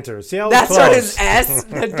 Decanter. See how that close? starts with S.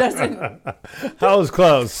 That doesn't. That was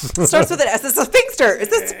close. Starts with an S. It's a sphincter.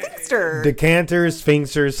 It's a sphincter. Decanter,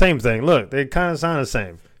 sphincter, same thing. Look, they kind of sound the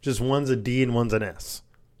same. Just one's a D and one's an S.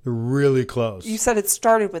 They're really close. You said it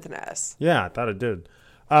started with an S. Yeah, I thought it did.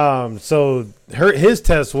 So his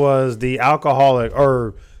test was the alcoholic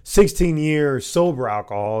or 16-year sober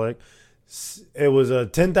alcoholic. It was a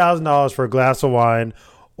 $10,000 for a glass of wine,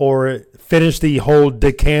 or finish the whole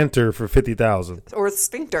decanter for $50,000. Or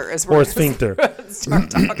sphincter, as or sphincter. Start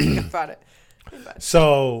talking about it.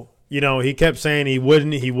 So he kept saying he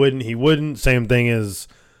wouldn't. Same thing as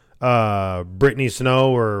Brittany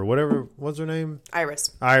Snow or whatever. What's her name?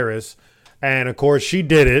 Iris, and of course she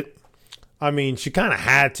did it. I mean, she kind of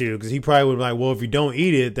had to, because he probably would be like, well, if you don't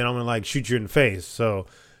eat it, then I'm going to shoot you in the face. So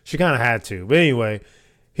she kind of had to. But anyway,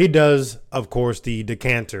 he does, of course, the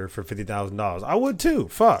decanter for $50,000. I would too.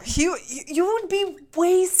 Fuck. You would be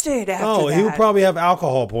wasted after that. Oh, he would probably have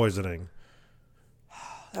alcohol poisoning.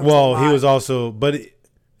 Well, he was also,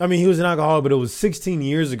 I mean, he was an alcoholic, but it was 16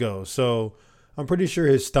 years ago. So I'm pretty sure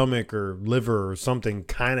his stomach or liver or something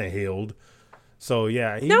kind of healed. So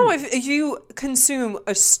yeah. If you consume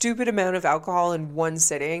a stupid amount of alcohol in one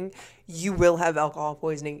sitting, you will have alcohol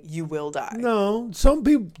poisoning. You will die. No,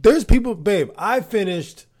 there's people, babe. I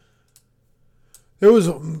finished. There was,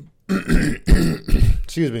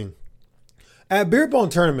 excuse me, at beer pong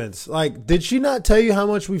tournaments. Like, did she not tell you how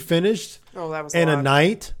much we finished? Oh, that was in a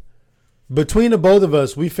night. Between the both of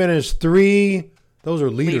us, we finished 3. Those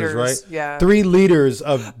are liters, right? Yeah. 3 liters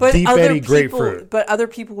of Deep Eddy grapefruit. But other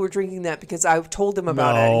people were drinking that because I told them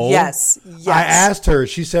about it. Yes. I asked her.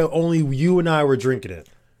 She said only you and I were drinking it.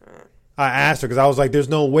 I asked her because I was like, there's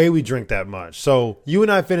no way we drink that much. So you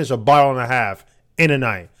and I finished a bottle and a half in a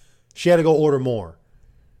night. She had to go order more.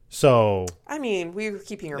 So. I mean, we were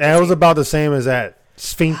keeping her busy. It was about the same as that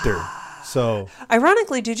Sphincter. So.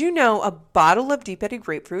 Ironically, did you know a bottle of Deep Eddy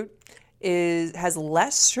grapefruit has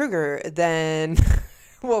less sugar than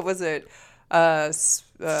what was it? What is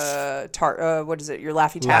it? Your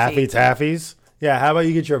Laffy Taffy. Laffy Taffies. Yeah. How about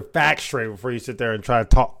you get your facts straight before you sit there and try to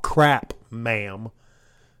talk crap, ma'am?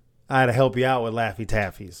 I had to help you out with Laffy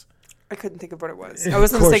Taffies. I couldn't think of what it was. I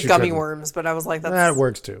was going to say gummy worms, but I was like, that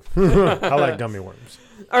works too. I like gummy worms.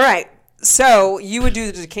 All right. So you would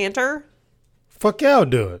do the decanter? Fuck yeah, I'll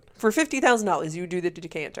do it. For $50,000, you would do the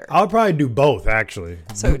decanter. I'll probably do both, actually.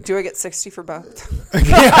 So do I get 60 for both?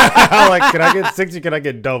 Yeah, like, can I get 60? Can I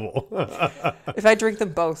get double? If I drink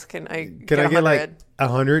them both, can I get 100? Get like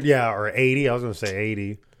 100? Yeah, or 80. I was going to say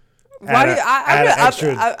 80. Why do you, add an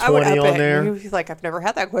extra 20 on there? You'd be like, I've never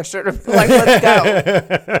had that question. Like, let's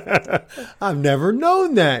go. I've never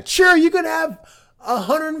known that. Sure, you could have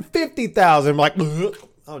 150,000. I'm like,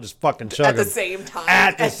 I'll just fucking chug at the same time.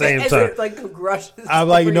 At the same time. It, like, rushes. I'm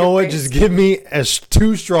like, you know what? Face. Just give me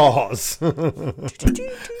 2 straws. And you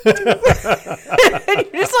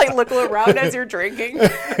just like look around as you're drinking.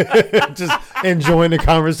 Just enjoying the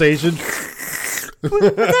conversation. What's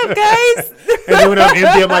up, guys? And then when I'm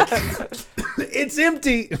empty, I'm like, it's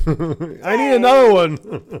empty. I need another one.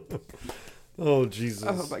 Oh, Jesus.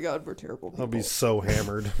 Oh, my God. We're terrible people. I'll be so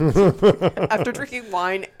hammered. After drinking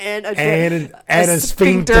wine and a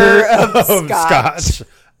sphincter of scotch,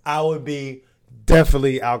 I would be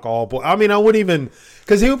definitely alcohol. I mean, I wouldn't even,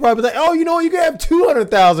 because he would probably be like, oh, you know what? You can have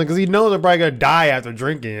 200,000 because he knows I'm probably going to die after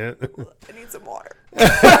drinking it. I need some water.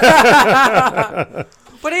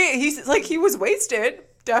 But he was wasted.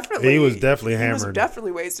 Definitely. He was definitely hammered. He was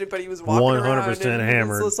definitely wasted, but he was walking 100% around. 100%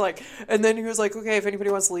 hammered. And then he was like, okay, if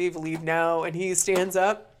anybody wants to leave now. And he stands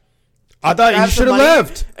up. I thought he should have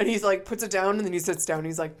left. And he's like, puts it down, and then he sits down. And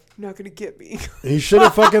he's like, you're not going to get me. He should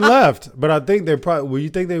have fucking left. But I think you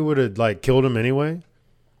think they would have like killed him anyway?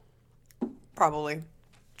 Probably.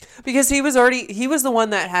 Because he was the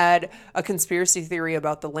one that had a conspiracy theory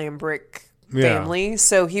about the Lambrick family,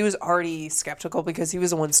 so he was already skeptical because he was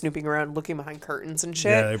the one snooping around looking behind curtains and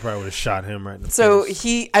shit. Yeah, they probably would have shot him right in the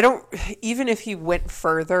face. Even if he went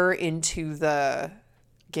further into the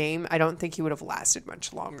game, I don't think he would have lasted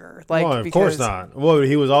much longer. Of course not. Well,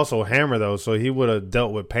 he was also hammered though, so he would have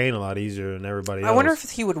dealt with pain a lot easier than everybody else. I wonder if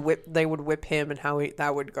they would whip him and how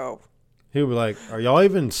that would go. He would be like, are y'all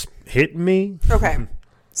even hitting me? Okay.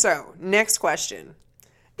 So, next question.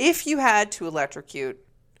 If you had to electrocute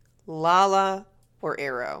Lala or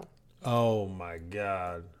Arrow? Oh my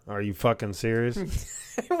God. Are you fucking serious?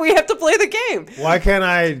 We have to play the game. Why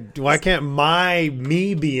can't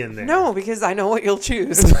me be in there? No, because I know what you'll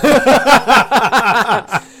choose.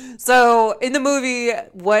 So in the movie,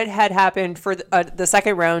 what had happened for the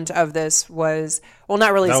second round of this was, well,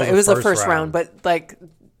 not really. It was the first round, but like,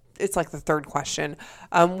 it's like the third question.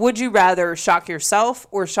 Would you rather shock yourself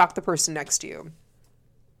or shock the person next to you?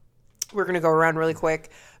 We're going to go around really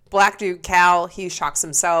quick. Black dude, Cal, he shocks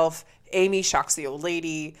himself. Amy shocks the old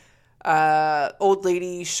lady. Old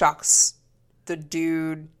lady shocks the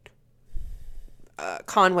dude.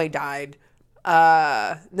 Conway died.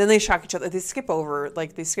 Then they shock each other. They skip over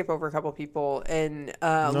a couple people. And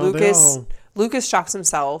Lucas shocks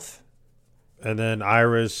himself. And then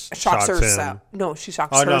Iris shocks herself. No, she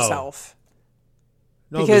shocks herself.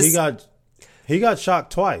 No, because he got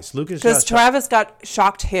shocked twice. Because Travis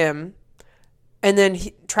shocked him. And then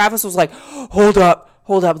Travis was like, hold up.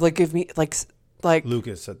 Like, give me, like.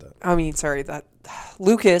 Lucas said that. I mean, sorry.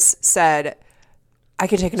 Lucas said, I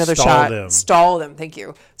can take another shot. Stall them. Thank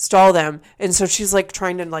you. Stall them. And so she's like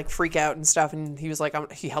trying to like freak out and stuff. And he was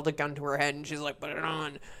like, he held a gun to her head and she's like, put it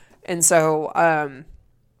on. And so,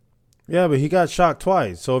 yeah, but he got shocked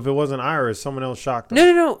twice. So if it wasn't Iris, someone else shocked him.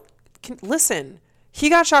 No. Listen. He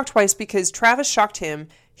got shocked twice because Travis shocked him.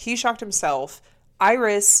 He shocked himself.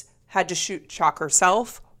 Iris had to shock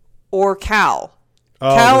herself or Cal.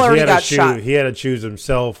 Oh, Cal 'cause already got shot. He had to choose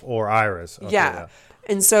himself or Iris. Okay, Yeah.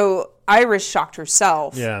 And so Iris shocked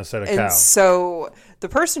herself. Yeah, instead of and Cal. So the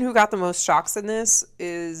person who got the most shocks in this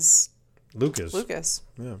is Lucas.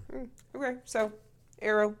 Yeah. Okay, so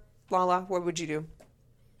Arrow, Lala, what would you do?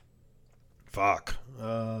 Fuck.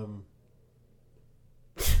 I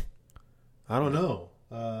don't know.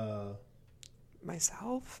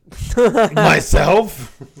 Myself?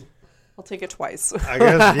 Myself? I'll take it twice. I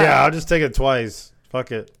guess, yeah, I'll just take it twice.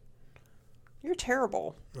 Fuck it. You're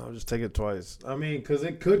terrible. I'll just take it twice. I mean, because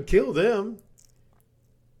it could kill them.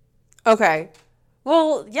 Okay.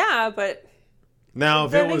 Well, yeah, but... Now,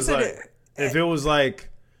 if it was like,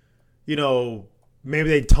 you know, maybe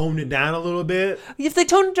they toned it down a little bit. If they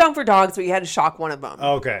toned it down for dogs, but you had to shock one of them.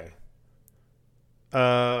 Okay.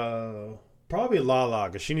 Probably Lala,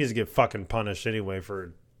 because she needs to get fucking punished anyway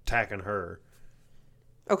for attacking her.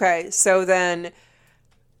 Okay, so then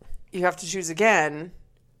you have to choose again,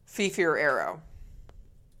 Fifi or Arrow.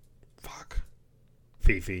 Fuck.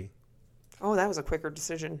 Fifi. Oh, that was a quicker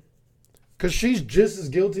decision. Because she's just as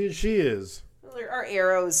guilty as she is. Our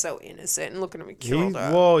Arrow is so innocent, and look at him, he killed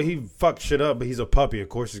her. Well, he fucked shit up, but he's a puppy. Of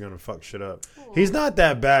course he's going to fuck shit up. Aww. He's not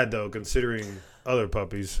that bad, though, considering other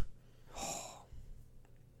puppies.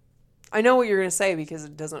 I know what you're going to say because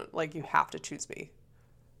it doesn't, like, you have to choose me.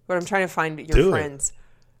 But I'm trying to find your friends.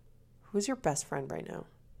 Who's your best friend right now?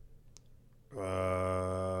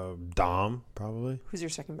 Dom, probably. Who's your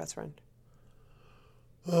second best friend?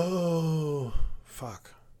 Oh,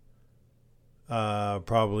 fuck.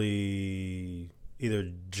 Probably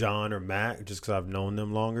either John or Mac, just because I've known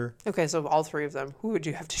them longer. Okay, so all three of them. Who would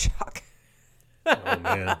you have to shock? Oh,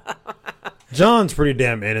 man. John's pretty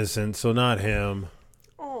damn innocent, so not him.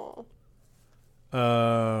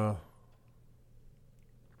 Oh.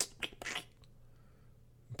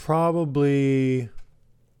 Probably.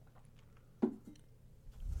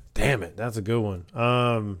 Damn it, that's a good one.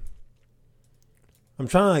 I'm trying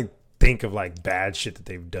to like think of like bad shit that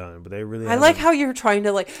they've done, but they really. I like how you're trying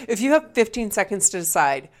to like. If you have 15 seconds to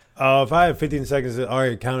decide. If I have 15 seconds, all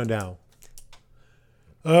right, count it down.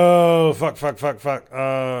 Oh fuck!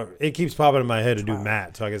 It keeps popping in my head to do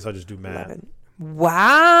Matt, so I guess I'll just do Matt. 11.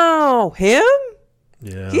 Wow, him?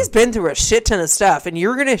 Yeah, he's been through a shit ton of stuff, and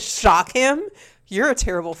you're gonna shock him. You're a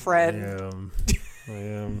terrible friend. I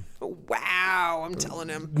am. Wow, I'm telling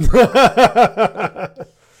him.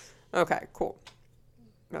 Okay, cool.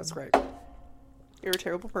 That's great. You're a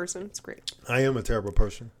terrible person. It's great. I am a terrible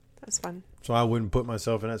person. That's fun. So I wouldn't put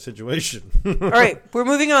myself in that situation. All right, we're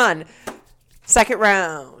moving on. Second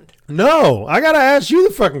round. No, I gotta ask you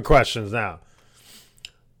the fucking questions now.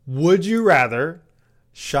 Would you rather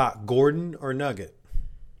shock Gordon or Nugget?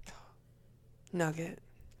 Nugget.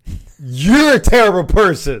 You're a terrible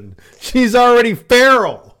person. She's already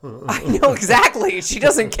feral. I know exactly. She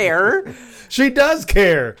doesn't care. She does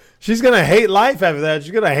care. She's going to hate life after that.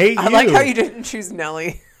 She's going to hate you. I like how you didn't choose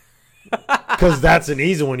Nelly. Because that's an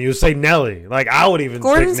easy one. You say Nelly. Like, I would even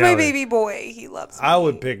Gordon's pick Nelly. my baby boy. He loves me. I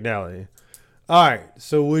would pick Nelly. All right.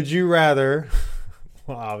 So would you rather...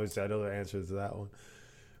 Well, obviously, I know the answer to that one.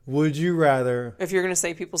 Would you rather... If you're going to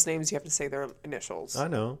say people's names, you have to say their initials. I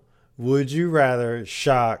know. Would you rather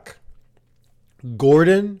shock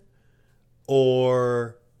Gordon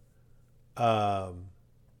or your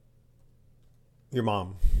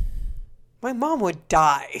mom? My mom would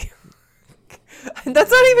die. That's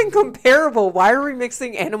not even comparable. Why are we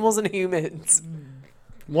mixing animals and humans?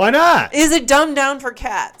 Why not? Is it dumbed down for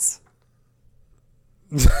cats?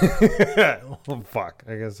 Oh, fuck.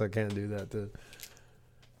 I guess I can't do that then.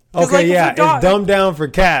 Okay, like, yeah. It's dumbed down for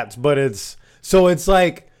cats, but it's... So it's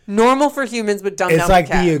like... Normal for humans, but dumbed down for cats. It's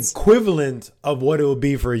like the equivalent of what it would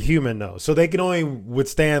be for a human, though. So they can only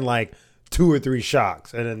withstand like 2 or 3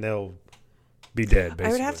 shocks, and then they'll be dead, basically.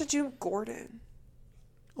 I would have to do Gordon.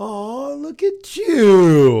 Oh, look at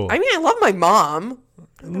you. I mean, I love my mom.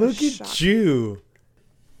 Look at you.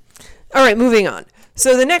 All right, moving on.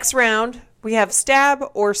 So the next round, we have stab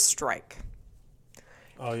or strike.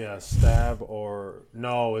 Oh, yeah, stab or...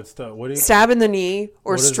 No, it's the... What do you... Stab in the knee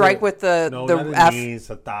or strike with the knee,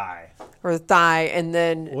 it's a thigh. Or the thigh, and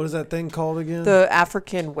then... What is that thing called again? The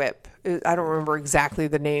African whip. I don't remember exactly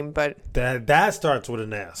the name, but... That starts with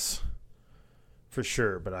an S. For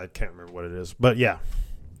sure, but I can't remember what it is. But, yeah.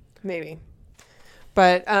 Maybe.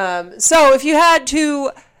 But, so if you had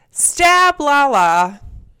to stab Lala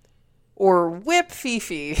or whip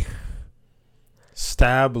Fifi...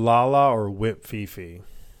 Stab Lala or whip Fifi?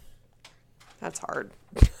 That's hard.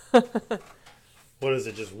 What is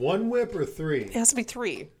it? Just 1 whip or 3? It has to be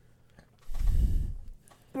 3.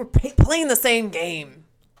 playing the same game.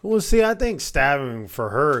 Well, see, I think stabbing for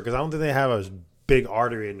her, because I don't think they have a big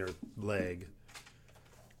artery in their leg.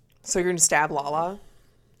 So you're going to stab Lala?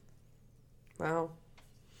 Wow.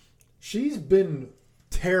 She's been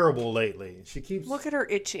terrible lately. She keeps... Look at her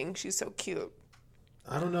itching. She's so cute.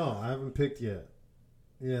 I don't know. I haven't picked yet.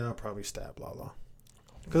 Yeah, I'll probably stab Lala.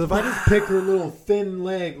 Because if I just pick her little thin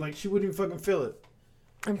leg, like, she wouldn't even fucking feel it.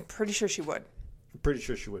 I'm pretty sure she would. I'm pretty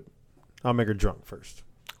sure she would. I'll make her drunk first.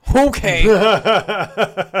 Okay.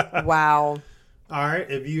 Wow. All right.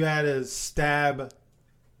 If you had to stab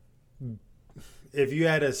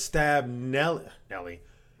Nelly. Nelly.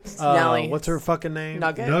 What's her fucking name?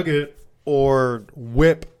 Nugget. Or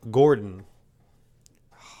whip Gordon.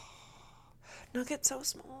 Nugget's so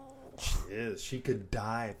small. She is. She could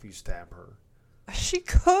die if you stab her. She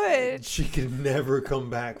could. She could never come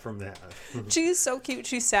back from that. She's so cute.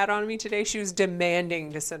 She sat on me today. She was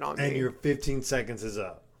demanding to sit on me. And your 15 seconds is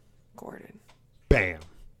up. Gordon. Bam.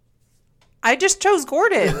 I just chose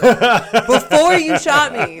Gordon before you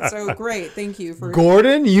shot me. So great. Thank you for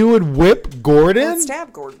Gordon? You would whip Gordon? Let's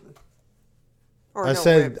stab Gordon. Or I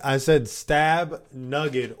whip. said stab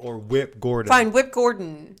Nugget or whip Gordon. Fine, whip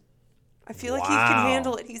Gordon. I feel like he can Wow.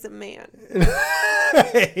 handle it. He's a man.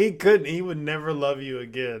 He couldn't. He would never love you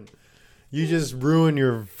again. You just ruined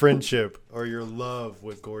your friendship or your love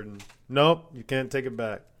with Gordon. Nope, you can't take it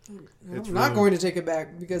back. It's I'm not going to take it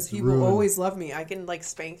back because he will ruined. always love me. I can like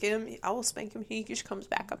spank him. I will spank him. He just comes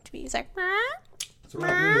back up to me. He's like, It's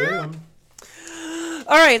right with him.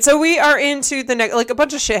 all right. So we are into the next. Like a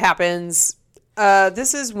bunch of shit happens.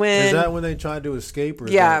 This is when. Is that when they tried to escape? Or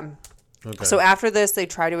is Yeah. that- Okay. So after this, they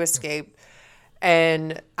try to escape,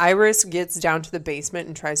 and Iris gets down to the basement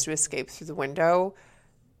and tries to escape through the window.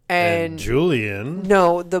 and Julian.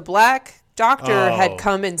 No, the black doctor Oh. had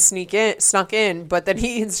come and snuck in, but then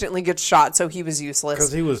he instantly gets shot, so he was useless.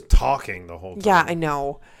 Because he was talking the whole time. Yeah, I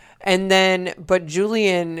know. And then, but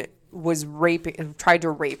Julian was tried to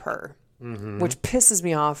rape her, which pisses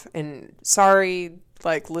me off. And sorry,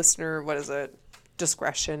 like listener, what is it?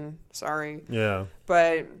 Discretion. Sorry, Yeah.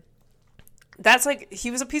 but that's like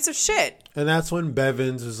he was a piece of shit. And that's when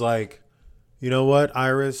Bevins was like, you know what,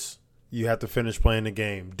 Iris? You have to finish playing the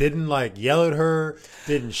game. Didn't like yell at her.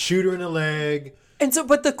 Didn't shoot her in the leg. And so,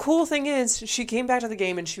 but the cool thing is, she came back to the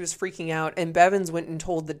game and she was freaking out. And Bevins went and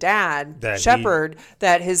told the dad, Shepard,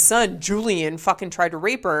 that his son Julian fucking tried to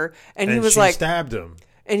rape her, and he was she like, stabbed him.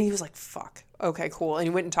 and he was like, "Fuck, okay, cool." And he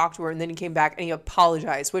went and talked to her, and then he came back and he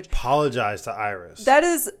apologized, which Apologized to Iris. that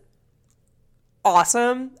is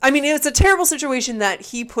awesome. I mean, it's a terrible situation that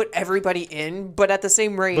he put everybody in, but at the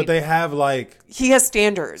same rate, But they have like, he has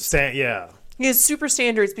standards. yeah. He has super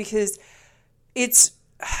standards because it's.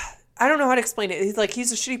 I don't know how to explain it.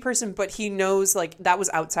 He's a shitty person, but he knows like that was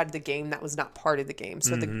outside of the game. That was not part of the game.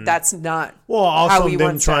 So that's not. Well, how also he them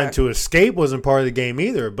wants trying to escape wasn't part of the game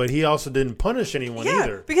either. But he also didn't punish anyone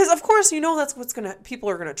either. Because of course that's what's people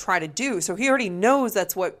are gonna try to do. So he already knows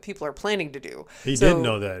that's what people are planning to do. He didn't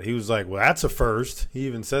know that. He was like, "Well, that's a first." He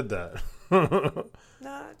even said that.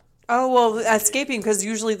 Escaping because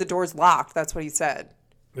usually the door's locked. That's what he said.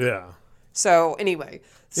 Yeah. So anyway,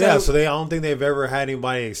 So I don't think they've ever had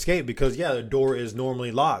anybody escape because the door is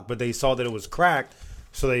normally locked, but they saw that it was cracked,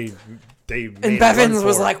 so they and Bevins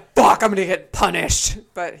was like, "Fuck, I'm gonna get punished,"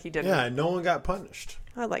 but he didn't. Yeah, no one got punished.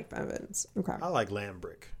 I like Bevins. Okay, I like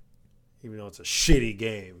Lambrick, even though it's a shitty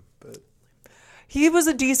game, but he was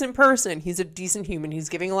a decent person. He's a decent human. He's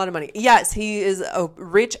giving a lot of money. Yes, he is a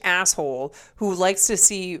rich asshole who likes to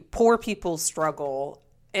see poor people struggle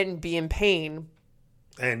and be in pain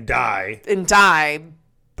and die.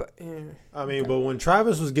 But, I mean, but when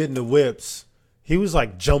Travis was getting the whips, he was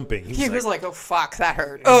like jumping. He was like, "Oh fuck, that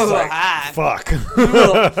hurt." Fuck.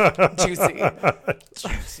 Juicy.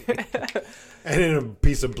 And then a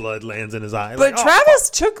piece of blood lands in his eye. But Travis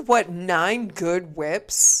took 9 good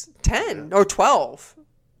whips, 10 or 12,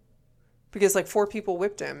 because 4 people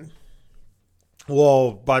whipped him.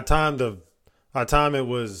 Well, by the time it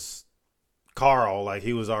was Carl,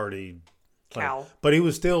 he was already. Cal. But he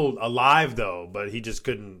was still alive, though, but he just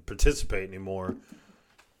couldn't participate anymore.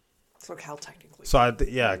 So Cal technically. So,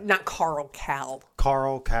 Not Carl, Cal.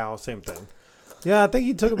 Carl, Cal, same thing. Yeah, I think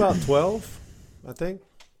he took about 12, I think.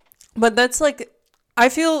 But that's I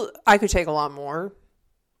feel I could take a lot more.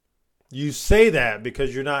 You say that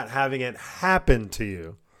because you're not having it happen to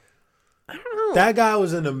you. I don't know. That guy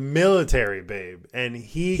was in the military, babe, and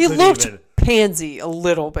he looked pansy a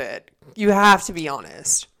little bit. You have to be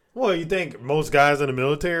honest. Well, you think most guys in the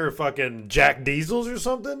military are fucking Jack Diesels or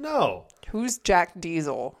something? No. Who's Jack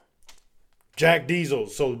Diesel? Jack Diesel,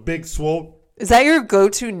 so big swope. Is that your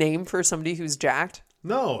go-to name for somebody who's jacked?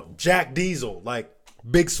 No, Jack Diesel, like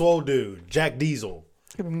big swole dude, Jack Diesel.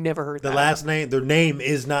 I've never heard The that. last name, their name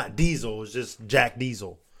is not Diesel. It's just Jack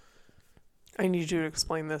Diesel. I need you to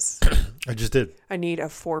explain this. I just did. I need a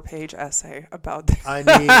 4-page essay about this. I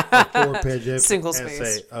need a 4-page Single essay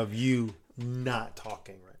space. of you not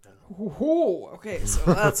talking right now. Ooh, okay,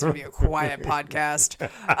 so that's going to be a quiet podcast.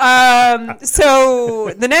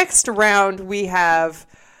 So the next round, we have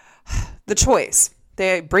the choice.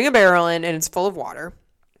 They bring a barrel in, and it's full of water.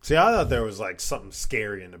 See, I thought there was like something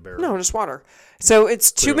scary in the barrel. No, just water. So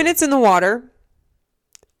it's 2 Clearly. minutes in the water.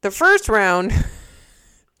 The first round...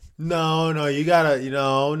 No, you gotta,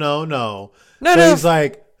 no. No, So no. he's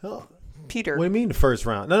like, oh, Peter. what do you mean the first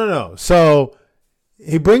round? No. So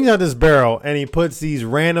he brings out this barrel and he puts these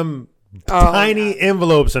random tiny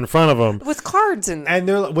envelopes in front of him. With cards in them. And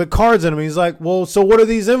they're with cards in them. He's like, well, so what are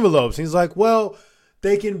these envelopes? He's like, well,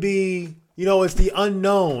 they can be, it's the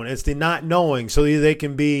unknown. It's the not knowing. So they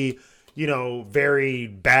can be, very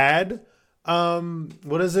bad.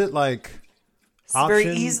 What is it? Like Very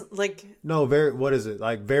option? easy, like No, what is it?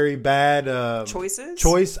 Like very bad choices?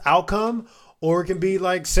 choice outcome, or it can be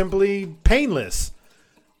like simply painless.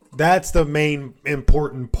 That's the main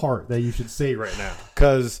important part that you should say right now.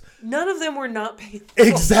 Because none of them were not painful.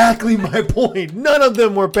 exactly my point. None of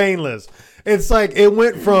them were painless. It's like it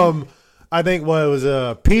went from, I think, it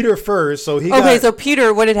was Peter first. So so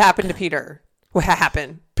Peter, what had happened to Peter? What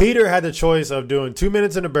happened? Peter had the choice of doing 2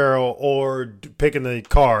 minutes in a barrel or picking the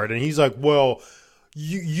card. And he's like, well,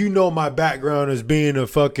 you know my background as being a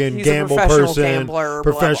fucking He's a gamble professional person, gambler,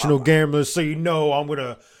 blah, professional blah, blah. gambler. So I'm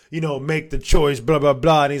gonna, make the choice, blah blah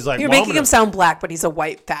blah. And he's like, You're well, making him sound black, but he's a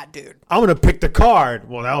white fat dude. I'm gonna pick the card.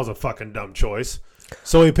 Well, that was a fucking dumb choice.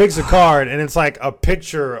 So he picks a card, and it's like a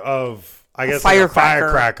picture of, I guess, like a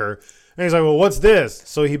firecracker. And he's like, well, what's this?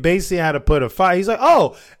 So he basically had to put a fire. He's like,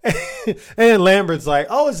 oh. And then Lambert's like,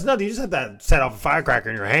 oh, it's nothing. You just have to set off a firecracker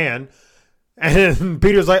in your hand. And then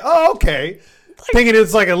Peter's like, oh, okay. Thinking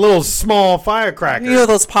it's like a little small firecracker. You know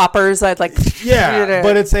those poppers that Yeah,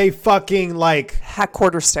 but it's a fucking like...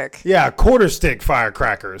 quarter stick. Yeah, quarter stick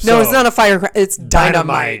firecracker. No, it's not a firecracker. It's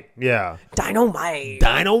dynamite. Yeah. Dynamite.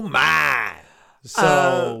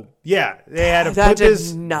 So, yeah, they had to that put did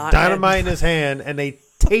this not dynamite in his hand, and they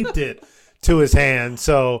taped it to his hand.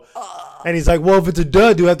 So, and he's like, well, if it's a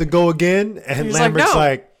dud, do I have to go again? And He's Lambert's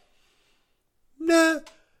like, nah.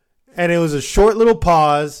 And it was a short little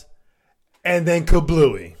pause, and then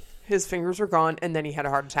kablooey. His fingers were gone, and then he had a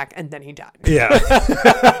heart attack, and then he died. Yeah.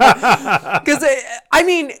 Because,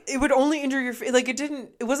 it would only injure your...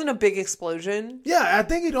 it wasn't a big explosion. Yeah, I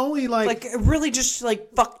think it only, It really just,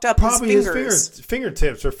 fucked up probably his fingers. his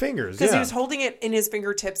fingertips or fingers. Because yeah. he was holding it in his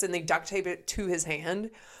fingertips, and they duct taped it to his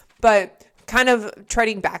hand. But kind of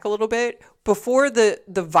treading back a little bit, before the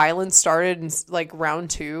violence started in, round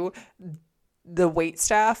 2, the wait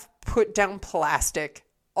staff put down plastic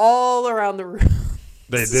all around the room.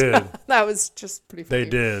 They did. That was just pretty funny. They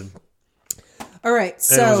did. All right,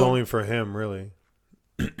 so... And it was only for him, really.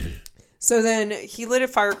 So then he lit a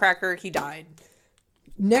firecracker. He died.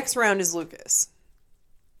 Next round is Lucas.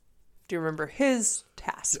 Do you remember his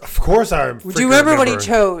task? Of course I Do you remember what he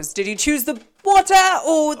chose? Did he choose the water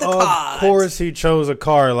or the card? Of course he chose a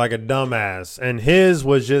card like a dumbass. And his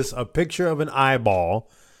was just a picture of an eyeball.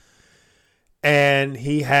 And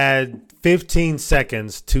he had 15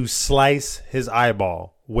 seconds to slice his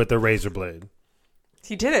eyeball with a razor blade.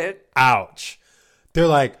 He did it. Ouch. They're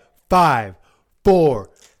like 5, 4,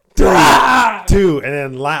 3, 2.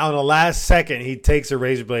 And then on the last second, he takes a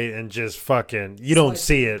razor blade and just fucking... You don't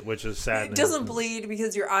see it, which is sad. It doesn't bleed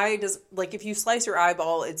because your eye does... if you slice your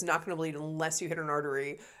eyeball, it's not going to bleed unless you hit an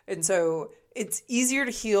artery. And so it's easier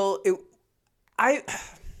to heal. I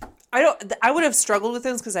would have struggled with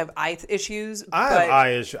this because I have eye issues. I have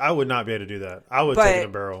eye issues. I would not be able to do that. I would take it in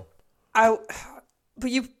a barrel. But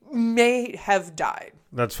you may have died.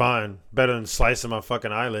 That's fine. Better than slicing my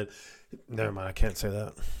fucking eyelid. Never mind. I can't say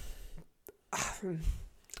that.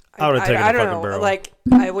 I would have taken the fucking barrel.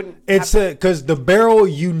 I wouldn't. It's because the barrel,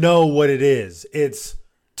 you know what it is. It's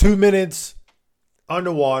 2 minutes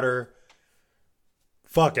underwater.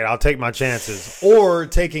 Fuck it, I'll take my chances. Or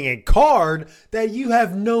taking a card that you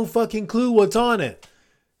have no fucking clue what's on it.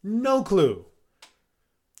 No clue.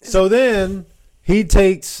 So then he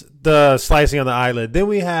takes the slicing on the eyelid. Then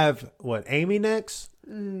we have, Amy next?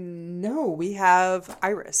 No, we have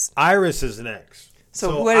Iris. Iris is next.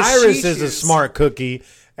 So what does Iris she is a choose? smart cookie,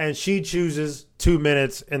 and she chooses 2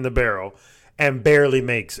 minutes in the barrel and barely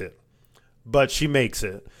makes it. But she makes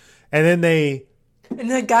it. And then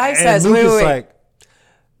And the guy says, wait.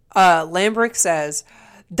 Lambrick says,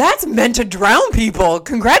 That's meant to drown people.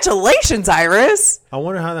 Congratulations, Iris. I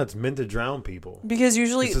wonder how that's meant to drown people. Because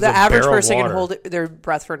usually This is the a average barrel of person can water. hold their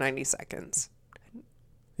breath for 90 seconds.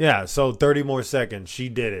 Yeah, so 30 more seconds. She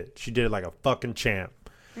did it. She did it like a fucking champ.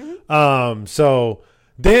 So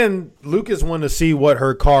then Lucas wanted to see what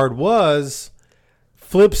her card was,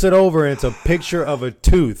 flips it over, and it's a picture of a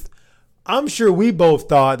tooth. I'm sure we both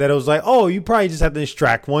thought that it was like, oh, you probably just have to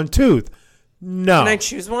extract one tooth. No. Can I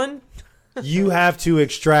choose one? You have to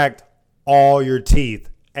extract all your teeth.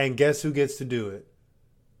 And guess who gets to do it?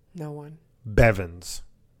 No one. Bevins.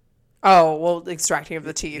 Oh, well, extracting of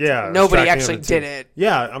the teeth. Yeah. Nobody extracting actually of the did teeth. it.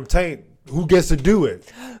 Yeah, I'm telling you, who gets to do it?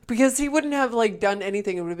 Because he wouldn't have, like, done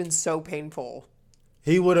anything. It would have been so painful.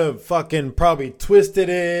 He would have fucking probably twisted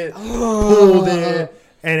it, pulled it,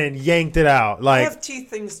 and then yanked it out. Like, I have teeth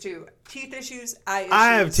things, too. Teeth issues, eye issues.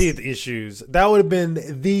 I have teeth issues. That would have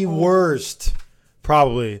been the worst,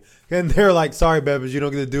 probably. And they're like, sorry, Bevins, you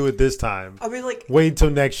don't get to do it this time. I'll be like, Wait until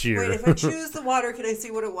next year. wait, if I choose the water, can I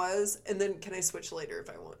see what it was? And then can I switch later if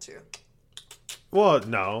I want to? Well,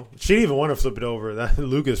 no. She didn't even want to flip it over. That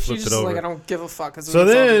Lucas flipped She's it just over. like, I don't give a fuck. So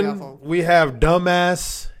then we have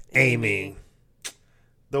dumbass Amy.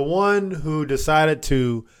 The one who decided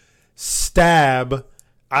to stab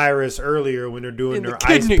Iris earlier when they're doing In the their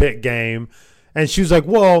ice kidney. pick game. And she was like,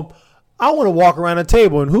 well, I want to walk around a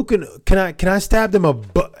table, and who can I stab them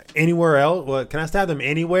anywhere else? What, can I stab them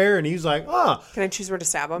anywhere? And he's like, Can I choose where to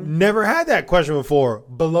stab him? never had that question before.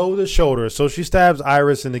 Below the shoulder. So she stabs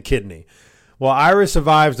Iris in the kidney. Well, Iris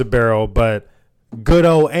survives the barrel, but good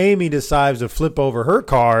old Amy decides to flip over her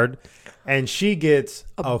card, and she gets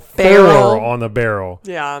a 4 barrel? on the barrel.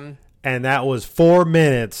 Yeah. And that was 4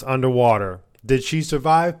 minutes underwater. Did she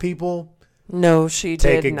survive, people? No, she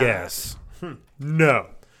Take did a not. guess. No.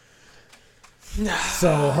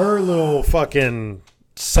 So her little fucking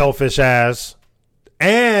selfish ass.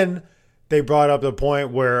 And they brought up the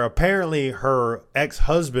point where apparently her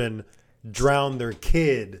ex-husband drowned their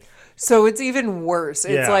kid. So it's even worse.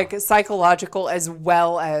 It's Yeah. like psychological as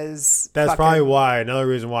well as That's fucking- probably why, another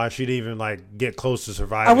reason why she didn't even like get close to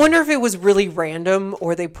surviving. I wonder if it was really random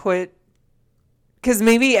or they put, because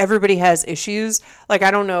maybe everybody has issues. Like,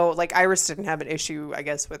 I don't know. Like, Iris didn't have an issue, I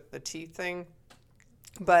guess, with the teeth thing.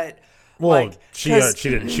 But, Well, like, she 'cause-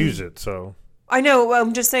 didn't choose it, so. I know.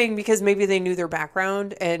 I'm just saying because maybe they knew their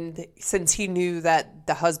background. And since he knew that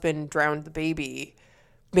the husband drowned the baby,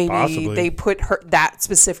 maybe Possibly. they put that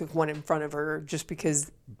specific one in front of her just because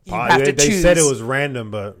you Probably. have to They choose. said it was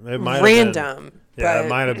random, but it might have random. been. Yeah, it but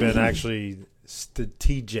might have been actually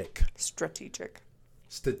strategic. strategic.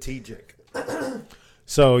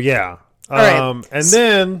 So yeah. right. And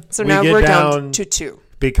then So we now get we're down down to 2.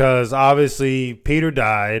 because obviously Peter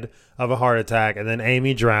died of a heart attack and then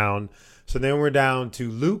Amy drowned. So then we're down to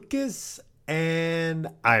Lucas and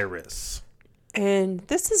Iris. And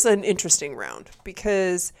this is an interesting round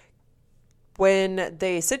because when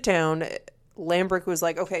they sit down, Lambrick was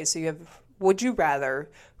like, okay, so you have, would you rather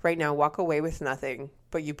right now walk away with nothing,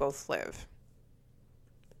 but you both live?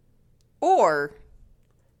 Or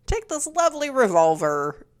take this lovely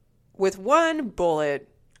revolver with 1 bullet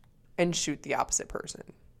and shoot the opposite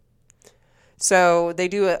person. So they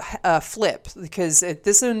do a flip because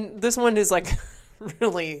this one is like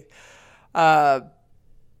really,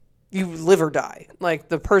 you live or die. Like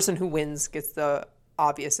the person who wins gets the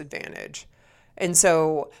obvious advantage. And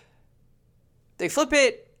so they flip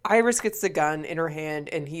it. Iris gets the gun in her hand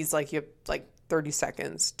and he's like, you have like 30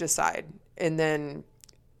 seconds, decide. And then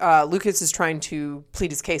Lucas is trying to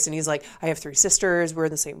plead his case and he's like, I have 3 sisters. We're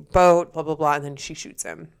in the same boat, blah, blah, blah. And then she shoots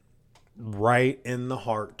him. Right in the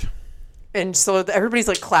heart. And so everybody's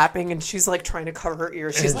like clapping and she's like trying to cover her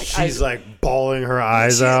ears. She's And like, she's like bawling her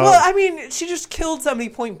eyes out. well, I mean, she just killed somebody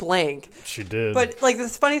point blank. She did. But like the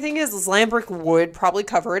funny thing is Lambrick would probably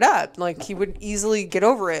cover it up. Like he would easily get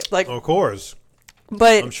over it. Like, of course.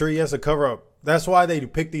 but I'm sure he has to cover up. That's why they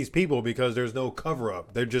pick these people, because there's no cover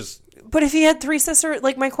up. They're just. but if he had 3 sisters,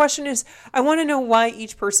 like my question is, I want to know why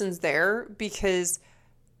each person's there because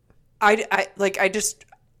I just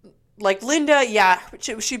like Linda. Yeah,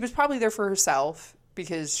 she was probably there for herself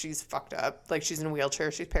because she's fucked up. Like she's in a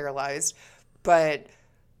wheelchair, she's paralyzed. But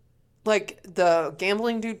like the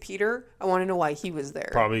gambling dude Peter, I want to know why he was there.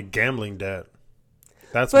 Probably gambling debt.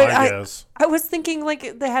 That's But my guess. I was thinking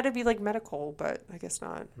like they had to be like medical, but I guess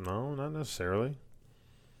not. No, not necessarily.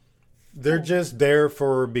 They're just there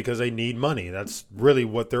because they need money. That's really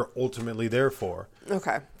what they're ultimately there for.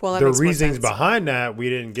 Okay. Well, that The makes more reasons sense. behind that, we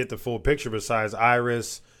didn't get the full picture besides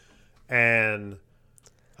Iris and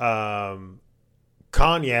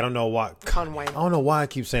Kanye. I don't know why. Conway. I don't know why I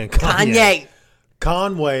keep saying Kanye.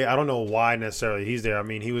 Conway, I don't know why necessarily he's there. I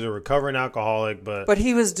mean, he was a recovering alcoholic, but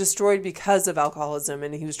he was destroyed because of alcoholism,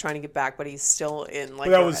 and he was trying to get back, but he's still in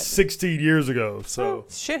like. That was 16 years ago, so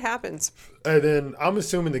shit happens. And then I'm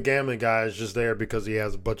assuming the gambling guy is just there because he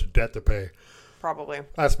has a bunch of debt to pay. Probably.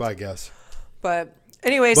 That's my guess. But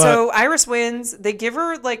anyway, so Iris wins. They give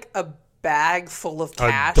her like a bag full of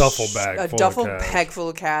cash, a duffel bag full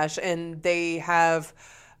of cash, and they have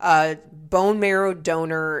a bone marrow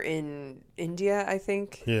donor in India, I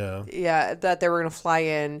think. Yeah, that they were gonna fly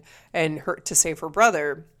in and her to save her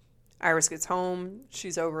brother. Iris gets home.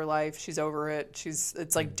 She's over life. She's over it.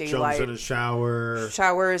 It's like daylight. Jumps in a shower.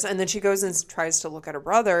 Showers, and then she goes and tries to look at her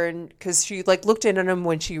brother, and because she like looked in at him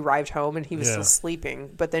when she arrived home, and he was still sleeping.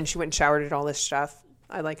 But then she went and showered and all this stuff.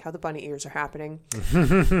 I like how the bunny ears are happening.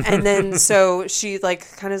 And then so she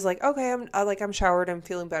like kind of is like, okay, I'm showered. I'm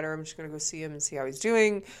feeling better. I'm just gonna go see him and see how he's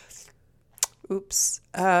doing. Oops.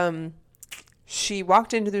 She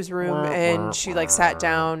walked into this room and she like sat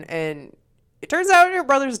down, and it turns out her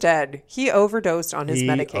brother's dead. He overdosed on his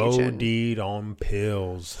medication. OD'd on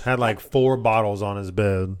pills. Had like 4 bottles on his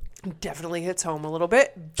bed. Definitely hits home a little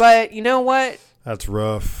bit. But you know what? That's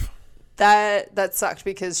rough. That sucked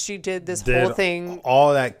because she did this whole thing.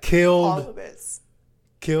 All that killed. All of it.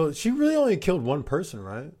 Killed. She really only killed one person,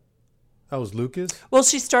 right? That was Lucas? Well,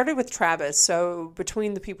 she started with Travis. So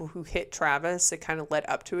between the people who hit Travis, it kind of led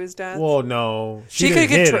up to his death. Well, no. She didn't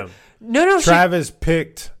hit him. No. Travis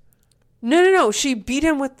picked. No. She beat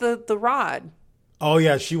him with the rod. Oh,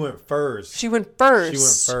 yeah. She went first. Because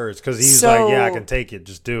he's like, yeah, I can take it.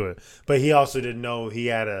 Just do it. But he also didn't know he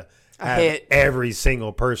had to have hit. Every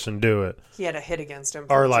single person do it. He had a hit against him.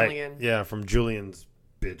 Or like, Julian. From Julian's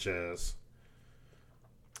bitch ass.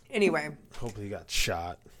 Anyway. Hopefully he got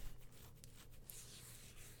shot.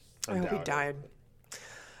 I hope he died.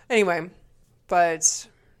 Anyway, but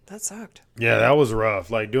that sucked. Yeah, that was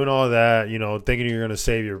rough. Like doing all of that, thinking you're gonna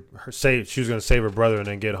she was gonna save her brother and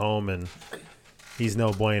then get home and he's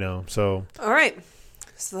no bueno. So all right,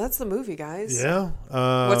 so that's the movie, guys. Yeah.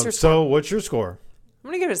 What's your score? So what's your score?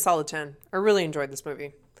 I'm gonna give it a solid 10. I really enjoyed this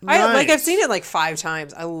movie. Nice. I've seen it like 5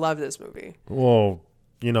 times. I love this movie. Well,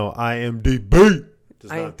 IMDb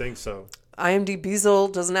does not think so.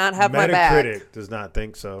 IMDb does not have my back. Metacritic does not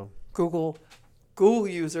think so. Google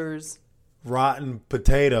users. Rotten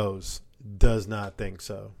Potatoes does not think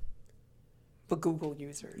so. But Google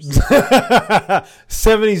users. 76%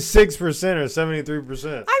 or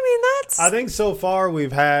 73%. I think so far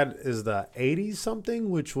we've had is the 80 something,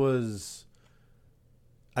 which was,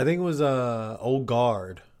 I think it was Old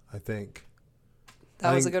Guard, I think.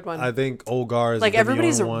 That was a good one. I think Old Guard is like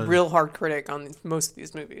everybody's a real hard critic on most of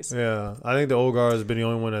these movies. Yeah, I think the Old Guard has been the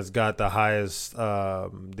only one that's got the highest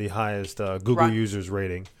Google users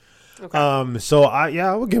rating. Okay. So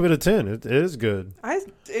I would give it a 10. It is good.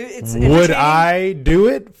 Would I do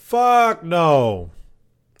it? Fuck no.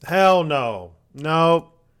 Hell no.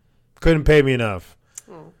 Nope. Couldn't pay me enough.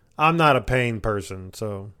 I'm not a paying person,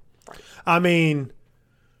 so I mean,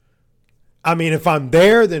 if I'm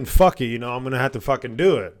there, then fuck it. I'm gonna have to fucking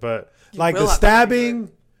do it. But like the stabbing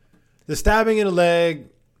in the leg,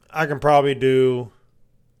 I can probably do.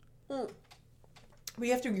 We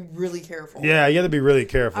have to be really careful. Yeah, you have to be really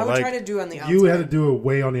careful. I would try to do it on the outside. You have to do it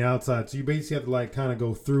way on the outside, so you basically have to like kind of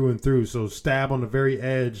go through and through. So stab on the very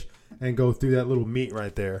edge and go through that little meat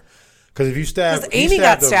right there. Because if you stab, because Amy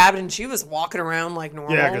got stabbed and she was walking around like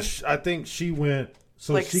normal. Yeah, because I think she went.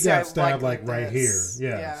 So like, she got stabbed like right here.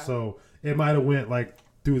 Yeah. So it might have went like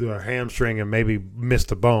through the hamstring and maybe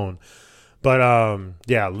missed a bone. But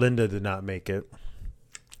Linda did not make it.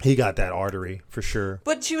 He got that artery for sure.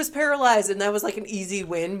 But she was paralyzed and that was like an easy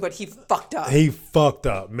win, but he fucked up. He fucked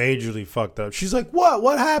up. Majorly fucked up. She's like, what?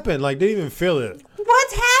 What happened? Like, didn't even feel it.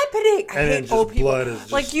 What's happening? I hate old people. Blood is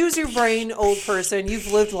just... Like, use your brain, old person.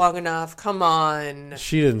 You've lived long enough. Come on.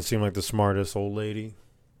 She didn't seem like the smartest old lady.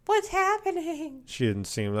 What's happening? She didn't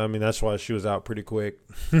seem... I mean, that's why she was out pretty quick.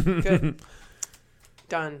 Good.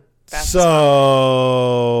 Done. Fast so,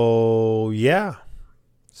 yeah.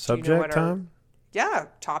 Subject time? Yeah.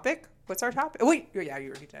 Topic? What's our topic? Oh, wait. Yeah, you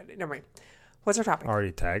already did it. Never mind. What's our topic?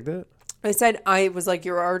 Already tagged it? I said I was like,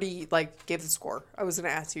 you're already like, gave the score. I was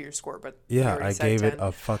going to ask you your score, but yeah, I gave 10. It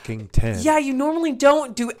a fucking 10. Yeah, you normally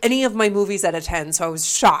don't do any of my movies at a 10, so I was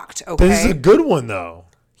shocked. Okay. This is a good one, though.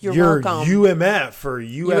 You're welcome. UMF or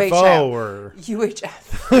UFO or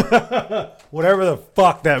UHF. Whatever the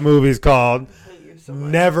fuck that movie's called. So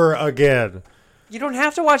never again. You don't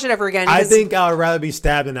have to watch it ever again. I think I would rather be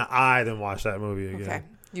stabbed in the eye than watch that movie again. Okay.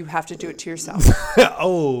 You have to do it to yourself. That's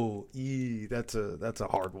a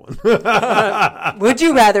hard one. Would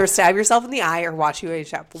you rather stab yourself in the eye or watch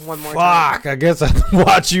UHF one more time? Fuck, I guess I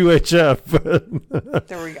watch UHF.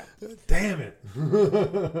 There we go. Damn it.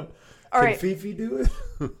 All Can right. Fifi do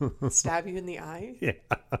it? Stab you in the eye? Yeah.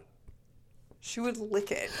 She would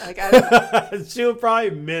lick it. Like I don't She would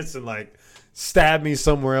probably miss and like stab me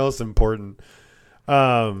somewhere else important.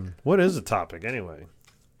 What is the topic anyway?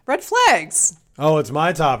 Red flags. Oh, it's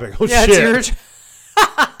my topic. Oh Yeah, shit. it's your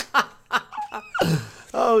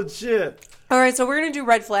Oh shit. All right, so we're going to do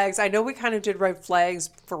red flags. I know we kind of did red flags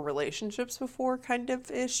for relationships before, kind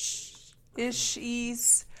of ish-ease,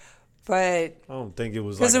 but I don't think it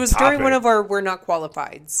was like because it was during one of our we're not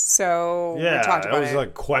qualified. So we talked about it was it. like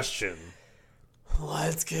a question.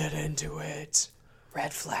 Let's get into it.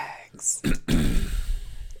 Red flags.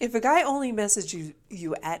 If a guy only messages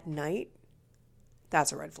you at night,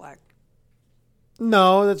 that's a red flag.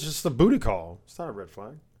 No, that's just a booty call. It's not a red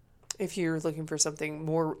flag. If you're looking for something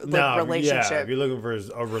more like relationship. Yeah, if you're looking for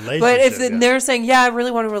a relationship. But if they're saying, yeah, I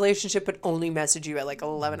really want a relationship, but only message you at like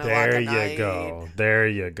 11 o'clock at night. There you go. There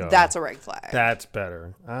you go. That's a red flag. That's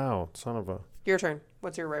better. Ow, son of a. Your turn.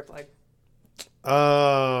 What's your red flag?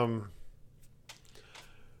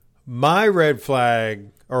 My red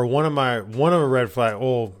flag, or one of the red flag.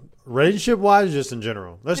 Well, relationship wise, just in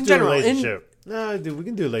general. Let's do relationship. No, dude, we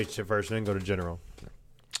can do relationship first and then go to general.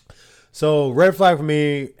 So, red flag for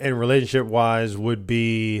me and relationship wise would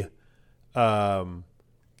be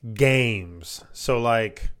games. So,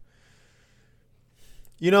 like,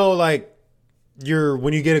 like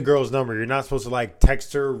when you get a girl's number, you're not supposed to like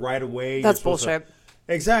text her right away. That's bullshit.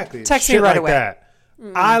 Exactly. Texting right away. That.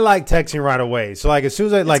 I like texting right away. So, like, as soon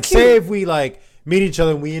as I cute. say if we like meet each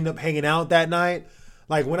other and we end up hanging out that night.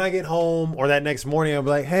 Like, when I get home or that next morning, I'll be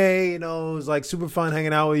like, hey, it was like super fun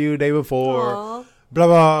hanging out with you the day before. Aww. Blah,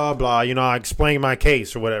 blah, blah. I explain my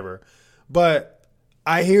case or whatever. But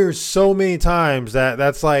I hear so many times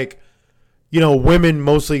that's like, women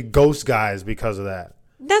mostly ghost guys because of that.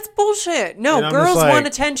 That's bullshit. No, girls want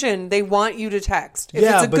attention. They want you to text. If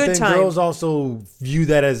it's a good time. Girls also view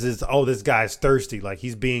that as this guy's thirsty. Like,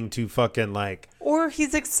 he's being too fucking like. Or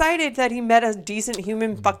he's excited that he met a decent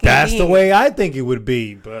human fucking That's being. the way I think it would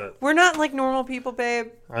be, but. We're not like normal people,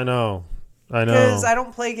 babe. I know. Because I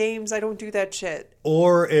don't play games. I don't do that shit.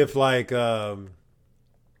 Or if like, I'm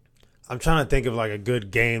trying to think of like a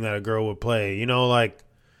good game that a girl would play.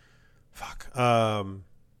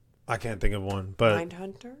 I can't think of one. But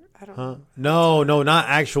Mindhunter? I don't know. No, not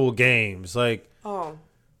actual games. Like,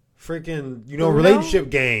 freaking, Uno? relationship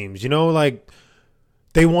games. Like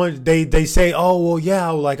they say, oh well, yeah,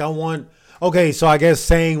 like I want. Okay, so I guess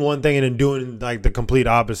saying one thing and then doing like the complete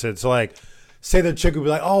opposite. So like. Say the chick would be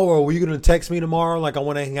like, oh, well, were you going to text me tomorrow? Like, I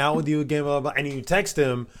want to hang out with you again, blah, blah, blah. And you text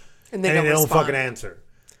them, and they don't fucking answer.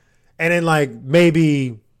 And then, like,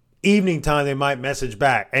 maybe evening time, they might message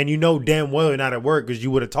back. And damn well you're not at work because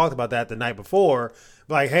you would have talked about that the night before.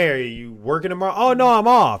 Like, hey, are you working tomorrow? Oh, no, I'm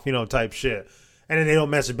off, type shit. And then they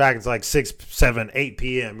don't message back. It's like 6, 7, 8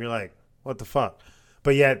 p.m. You're like, what the fuck?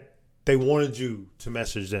 But yet, they wanted you to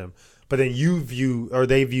message them. But then they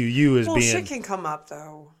view you as being... Well, shit can come up,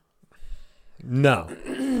 though. No,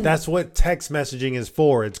 that's what text messaging is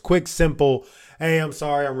for. It's quick, simple. Hey, I'm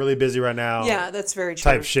sorry, I'm really busy right now. Yeah, that's very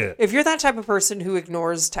true. Type shit. If you're that type of person who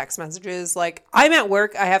ignores text messages, like I'm at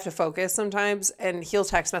work, I have to focus sometimes, and he'll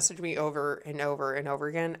text message me over and over and over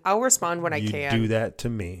again. I'll respond when I can. You do that to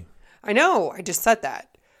me. I know. I just said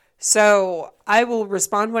that. So I will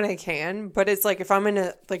respond when I can, but it's like if I'm in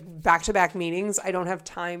a like back-to-back meetings, I don't have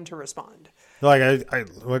time to respond. Like I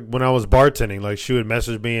like when I was bartending, like she would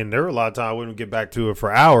message me, and there were a lot of times I wouldn't get back to her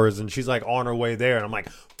for hours, and she's like on her way there, and I'm like,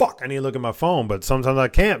 fuck, I need to look at my phone, but sometimes I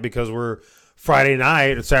can't because we're Friday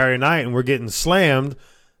night or Saturday night, and we're getting slammed.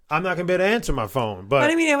 I'm not gonna be able to answer my phone,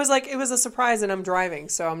 but I mean, it was a surprise, and I'm driving,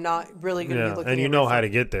 so I'm not really gonna be looking. And you at know my how phone. to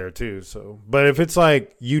get there too. So, but if it's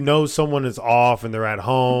like someone is off and they're at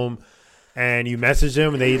home. And you message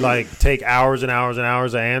them, and they like take hours and hours and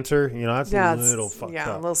hours to answer. That's a little fucked up.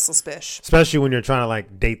 Yeah, a little suspicious. Especially when you're trying to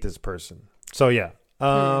like date this person. So yeah.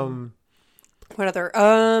 What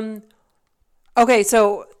other? Okay,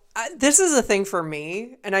 so this is a thing for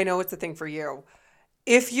me, and I know it's a thing for you.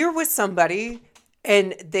 If you're with somebody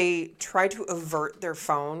and they try to avert their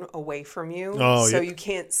phone away from you, you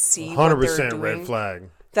can't see what they're doing. 100% red flag.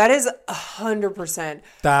 That is 100%. 1000%.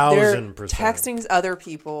 They're texting other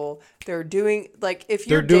people. They're doing like if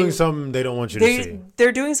you're doing something they don't want you to see.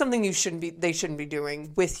 They're doing something they shouldn't be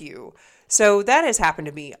doing with you. So that has happened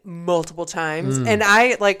to me multiple times, and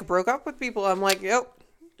I like broke up with people. I'm like, yep,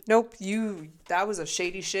 nope, that was a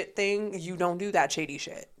shady shit thing. You don't do that shady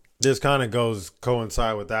shit. This kind of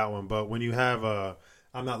coincide with that one, but when you have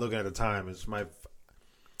I'm not looking at the time. It's my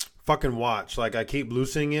fucking watch. Like I keep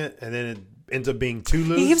loosening it, and then it ends up being too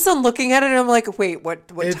loose. He keeps on looking at it, and I'm like, wait, what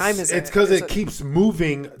time is it? It's because it keeps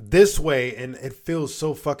moving this way, and it feels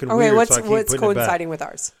so fucking weird. What's so what's coinciding with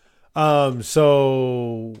ours?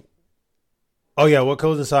 So, what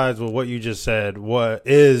coincides with what you just said? What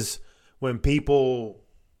is when people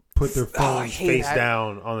put their phones face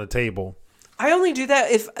down on the table? I only do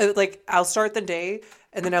that if like I'll start the day,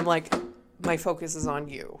 and then I'm like, my focus is on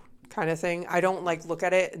you, kind of thing. I don't like look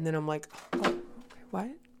at it, and then I'm like, oh, okay, what?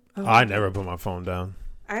 Oh, I never put my phone down.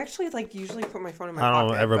 I actually like usually put my phone in my pocket. I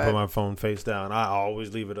don't ever put my phone face down. I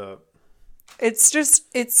always leave it up.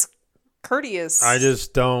 It's courteous. I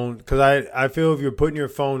just don't, because I feel if you're putting your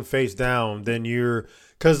phone face down, then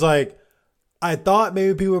because like I thought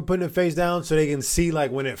maybe people were putting it face down so they can see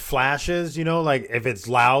like when it flashes, like if it's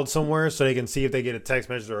loud somewhere, so they can see if they get a text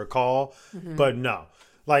message or a call. Mm-hmm. But no,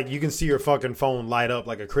 like you can see your fucking phone light up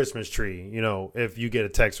like a Christmas tree, if you get a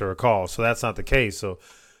text or a call. So that's not the case. So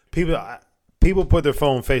people put their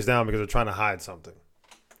phone face down because they're trying to hide something.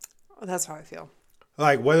 Well, that's how I feel.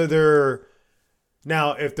 Like if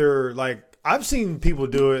they're like, I've seen people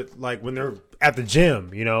do it like when they're at the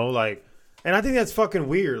gym, like, and I think that's fucking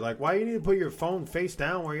weird. Like, why you need to put your phone face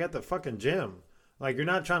down where you're at the fucking gym? Like, you're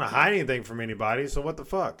not trying to hide anything from anybody, so what the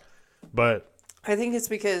fuck? But I think it's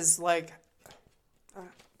because, like,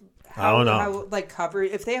 I don't know. How, like, cover,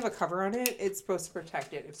 if they have a cover on it, it's supposed to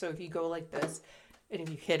protect it. So if you go like this and if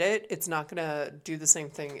you hit it, it's not going to do the same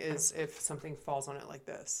thing as if something falls on it like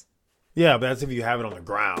this. Yeah, but that's if you have it on the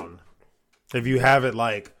ground. If you have it,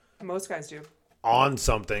 like, most guys do. On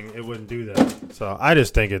something, it wouldn't do that. So I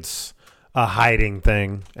just think it's a hiding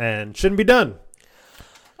thing and shouldn't be done.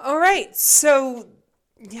 All right. So,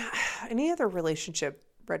 yeah, any other relationship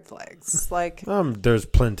red flags? Like, there's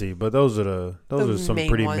plenty, but those are some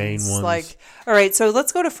pretty main ones. Like, all right, so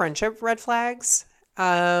let's go to friendship red flags.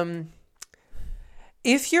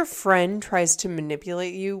 If your friend tries to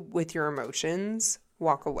manipulate you with your emotions,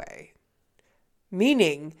 walk away.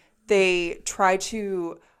 Meaning they try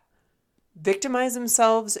to victimize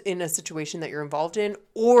themselves in a situation that you're involved in,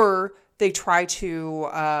 or they try to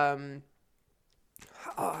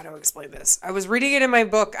how do I explain this? I was reading it in my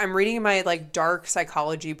book. I'm reading my like dark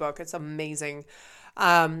psychology book. It's amazing.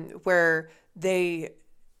 Where they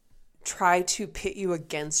try to pit you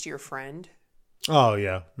against your friend. Oh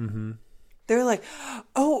yeah. Mm-hmm. They're like,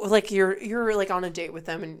 oh, like you're like on a date with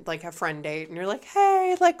them and like a friend date, and you're like,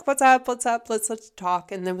 hey, like what's up? Let's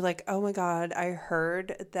talk. And then we're like, oh my God, I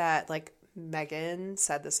heard that like Megan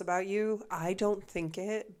said this about you. I don't think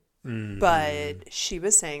it, but she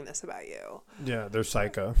was saying this about you. Yeah, they're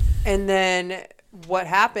psycho. And then what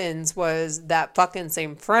happens was that fucking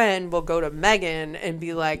same friend will go to Megan and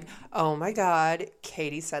be like, oh my God,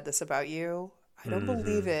 Katie said this about you. I don't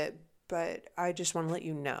believe it, but I just want to let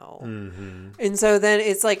you know. Mm-hmm. And so then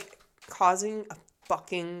it's like causing a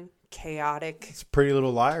fucking chaotic. It's Pretty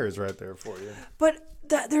Little Liars right there for you. But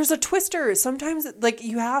there's a twister. Sometimes like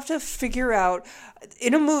you have to figure out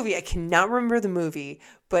in a movie, I cannot remember the movie,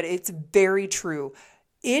 but it's very true.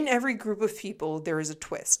 In every group of people, there is a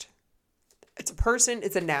twist. It's a person,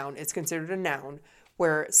 it's a noun. It's considered a noun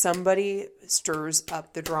where somebody stirs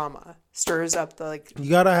up the drama, stirs up the like. You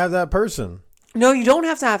got to have that person. No, you don't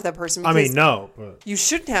have to have that person. I mean, no. But you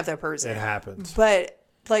shouldn't have that person. It happens. But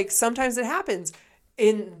like sometimes it happens.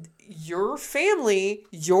 In your family,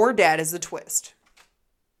 your dad is the twist.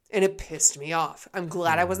 And it pissed me off. I'm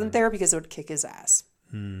glad I wasn't there because it would kick his ass.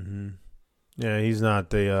 Mm-hmm. Yeah, he's not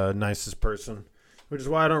the nicest person, which is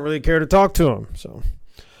why I don't really care to talk to him. So,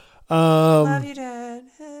 love you, Dad.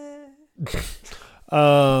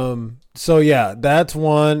 So yeah, that's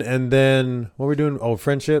one. And then what we're doing? Oh,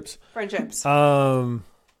 friendships. I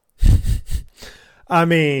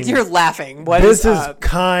mean, you're laughing. This is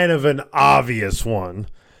kind of an obvious one.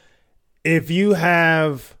 If you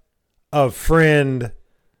have a friend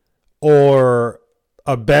or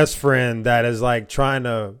a best friend that is like trying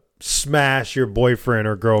to smash your boyfriend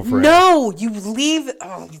or girlfriend. No, you leave.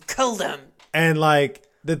 Oh, you killed him. And like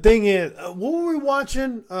the thing is, what were we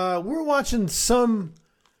watching? We were watching some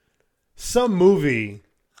movie.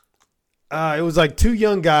 It was like two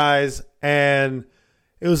young guys, and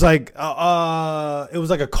it was like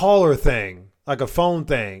a caller thing, like a phone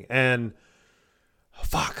thing, and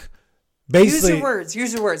fuck. Basically,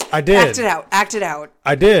 Use your words. I did. Act it out.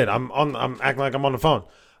 I did. I'm acting like I'm on the phone.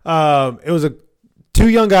 It was two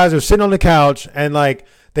young guys are sitting on the couch and like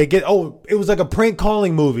it was like a prank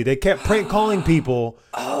calling movie. They kept prank calling people.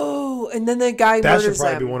 Oh, and then the guy That should murders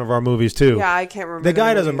probably them. be one of our movies too. Yeah, I can't remember. The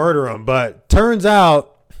guy doesn't murder him, but turns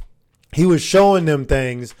out he was showing them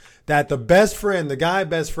things that the best friend, the guy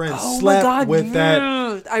best friend, slept with that.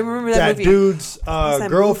 I remember that movie. Dude's that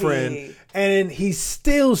girlfriend. movie? And he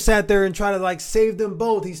still sat there and tried to like save them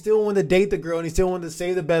both. He still wanted to date the girl and he still wanted to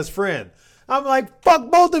save the best friend. I'm like, fuck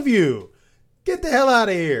both of you. Get the hell out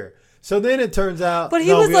of here. So then it turns out. But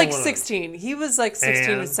he was like 16. He was like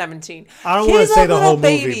 16 and 17. I don't want to say the whole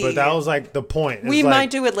movie, but that was was like the point. We might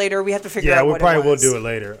do it later. We have to figure out Yeah, we what probably it will was. do it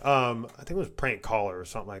later. I think it was Prank Caller or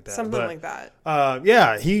something like that. Something like that.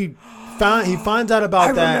 Yeah, he finds out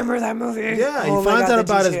about that. I remember that movie. Yeah, he Oh my finds God, out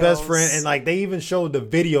the about his best details. friend, and like they even showed the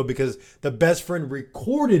video because the best friend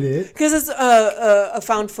recorded it. Because it's a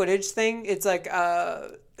found footage thing. It's like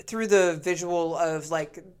through the visual of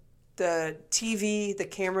like the TV, the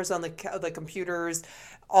cameras on the computers,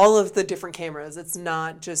 all of the different cameras. It's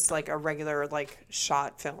not just like a regular like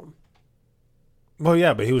shot film. Well,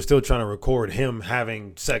 yeah, but he was still trying to record him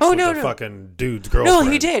having sex with the fucking dude's girlfriend.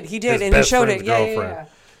 No, he did, His and he best showed it. friend's Yeah. girlfriend.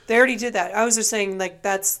 They already did that. I was just saying, like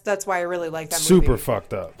that's why I really like that Super movie.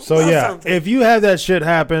 fucked up. So Love yeah, something. if you have that shit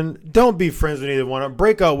happen, don't be friends with either one.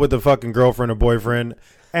 Break up with the fucking girlfriend or boyfriend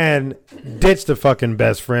and ditch the fucking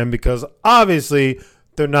best friend because obviously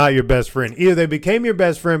they're not your best friend. Either they became your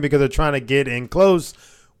best friend because they're trying to get in close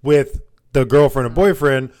with the girlfriend or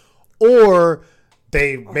boyfriend, or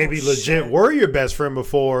they maybe legit were your best friend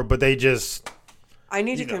before, but they just. I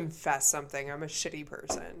need to confess something. I'm a shitty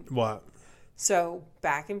person. What? So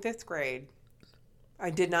back in 5th grade, I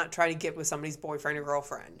did not try to get with somebody's boyfriend or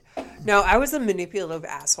girlfriend. No, I was a manipulative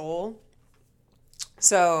asshole.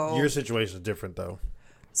 So Your situation is different though.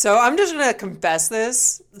 So I'm just gonna confess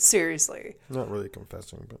this seriously. Not really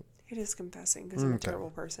confessing, but It is confessing because I'm a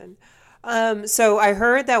terrible person. So I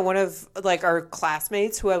heard that one of like our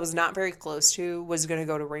classmates who I was not very close to was going to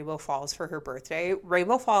go to Rainbow Falls for her birthday.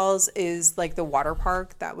 Rainbow Falls is like the water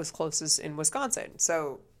park that was closest in Wisconsin.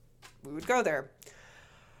 So we would go there.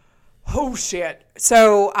 Oh shit.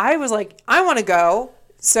 So I was like, I want to go.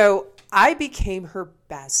 So I became her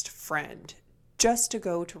best friend just to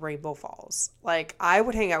go to Rainbow Falls. Like I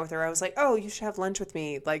would hang out with her. I was like, oh, you should have lunch with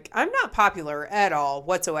me. Like I'm not popular at all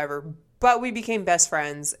whatsoever. But we became best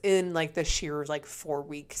friends in like the sheer like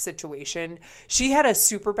 4-week situation. She had a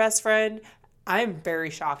super best friend. I'm very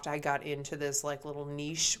shocked I got into this like little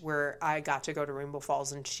niche where I got to go to Rainbow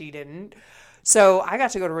Falls and she didn't. So I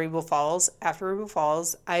got to go to Rainbow Falls. After Rainbow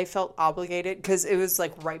Falls, I felt obligated because it was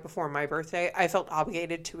like right before my birthday. I felt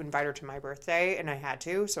obligated to invite her to my birthday and I had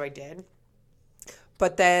to, so I did.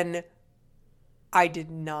 But then I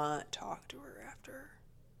did not talk to her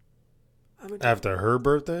after her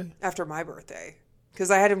birthday? After my birthday. Because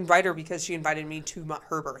I had to invite her because she invited me to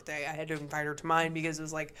her birthday. I had to invite her to mine because it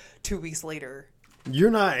was like 2 weeks later. You're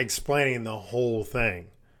not explaining the whole thing.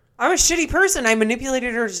 I'm a shitty person. I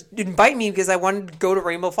manipulated her to invite me because I wanted to go to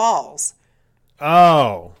Rainbow Falls.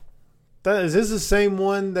 Oh. Is this the same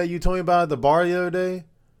one that you told me about at the bar the other day?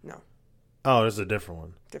 No. Oh, this is a different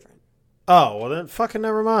one. Different. Oh, well then fucking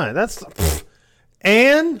never mind. That's...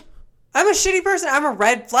 And? I'm a shitty person. I'm a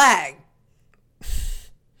red flag.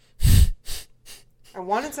 I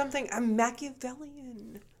wanted something. I'm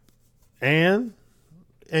Machiavellian. And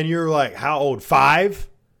you're like, how old? 5?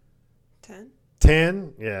 10?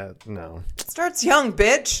 10? Yeah, no. Starts young,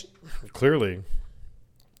 bitch. Clearly.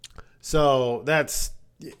 So that's...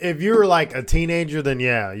 If you're like a teenager, then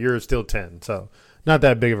yeah, you're still 10. So not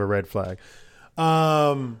that big of a red flag.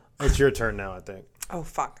 It's your turn now, I think. Oh,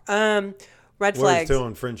 fuck. Red We're flags. still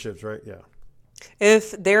in friendships, right? Yeah.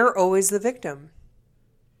 If they're always the victim.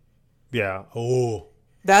 Yeah. Oh,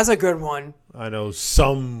 That's a good one. I know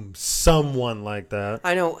someone like that.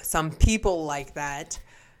 I know some people like that.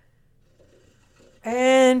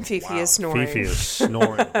 And Fifi is snoring. Fifi is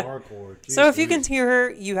snoring hardcore. So if you can hear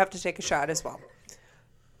her, you have to take a shot as well.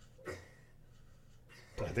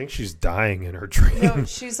 I think she's dying in her dream. No,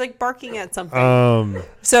 she's like barking at something.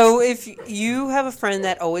 So if you have a friend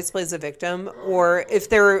that always plays a victim, or if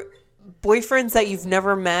their boyfriends that you've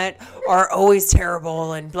never met are always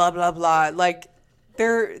terrible and blah blah blah, like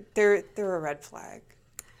they're a red flag.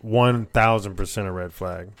 1,000% a red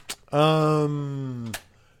flag.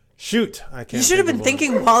 Shoot, I can't. You should have been of one.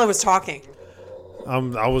 thinking while I was talking.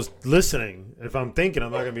 I was listening. If I'm thinking,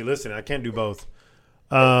 I'm not gonna be listening. I can't do both.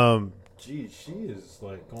 Geez, she is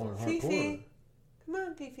like going hardcore. Fifi, come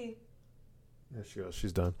on, Fifi. There she goes.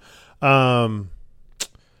 She's done.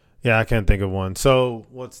 Yeah, I can't think of one. So,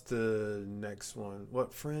 what's the next one?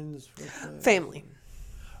 What friends? Family.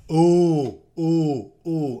 Ooh!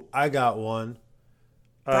 I got one.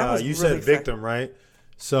 That was you really said victim, right?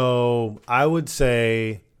 So I would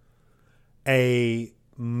say a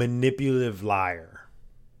manipulative liar.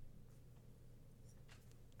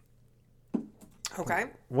 Okay.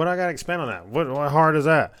 What I got to expand on that? What hard is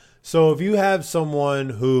that? So if you have someone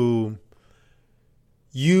who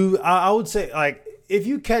I would say, like, if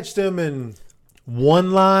you catch them in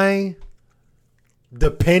one lie,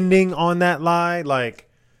 depending on that lie, like,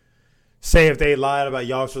 say if they lied about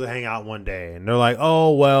y'all supposed to hang out one day, and they're like,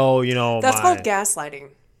 oh, well, you know. That's called gaslighting.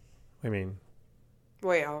 I mean.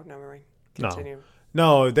 Wait, never mind. Continue.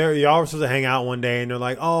 No, y'all were supposed to hang out one day, and they're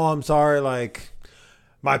like, oh, I'm sorry, like,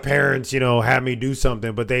 my parents, had me do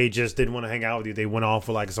something, but they just didn't want to hang out with you. They went off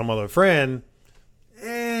with, like, some other friend.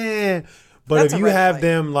 But That's if you have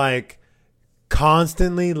them, like,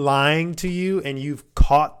 constantly lying to you and you've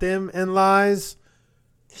caught them in lies,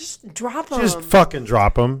 just drop them. Just fucking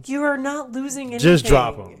drop them. You are not losing anything. Just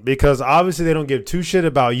drop them. Because obviously they don't give two shit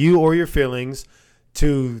about you or your feelings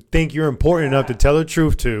to think you're important enough to tell the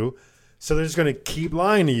truth to. So they're just going to keep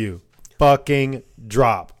lying to you. Fucking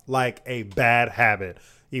drop. Like a bad habit.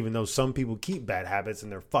 Even though some people keep bad habits in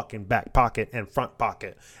their fucking back pocket and front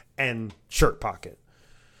pocket and shirt pocket.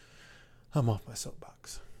 I'm off my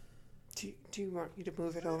soapbox. Do you want me to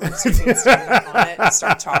move it over so you can stand up on it and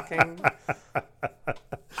start talking?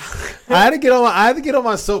 I had to get on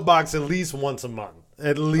my soapbox at least once a month.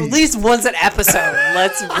 At least once an episode.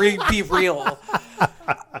 Let's be real.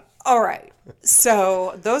 All right.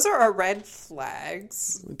 So those are our red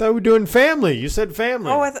flags. I thought we were doing family. You said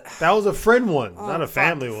family. Oh, that was a friend one, not a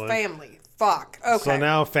family one. Family. Fuck. Okay. So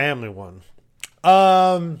now a family one.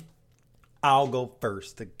 I'll go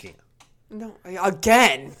first again. No,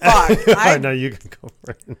 again. Fuck. I know you can go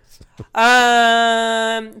first.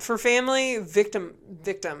 For family, victim.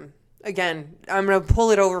 Again, I'm gonna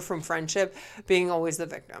pull it over from friendship, being always the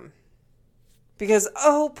victim. Because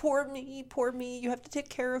poor me, you have to take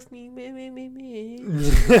care of me. Me.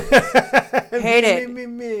 Hate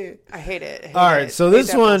it. I hate it. All right, so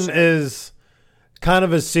this one is kind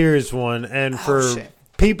of a serious one, and for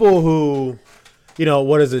people who,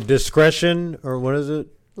 what is it? Discretion, or what is it?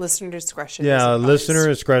 Listener discretion. Yeah, listener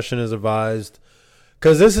discretion is advised.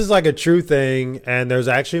 Because this is like a true thing, and there's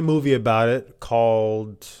actually a movie about it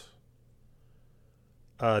called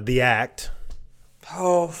The Act.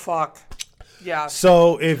 Oh, fuck. Yeah.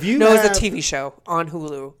 So if you it's a TV show on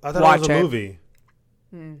Hulu. I thought it was a movie.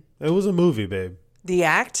 It was a movie, babe. The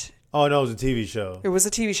Act? Oh, no, it was a TV show. It was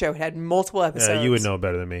a TV show. It had multiple episodes. Yeah, you would know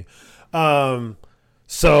better than me.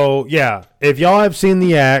 So, yeah, if y'all have seen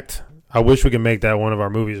The Act, I wish we could make that one of our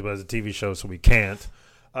movies, but it's a TV show, so we can't.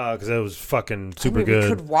 Because it was fucking super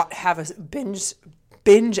good. We could have a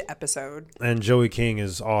binge episode. And Joey King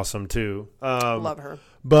is awesome, too. Love her.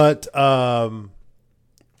 But,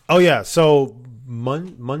 so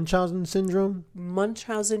Munchausen syndrome?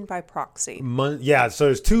 Munchausen by proxy. So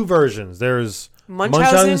there's two versions. There's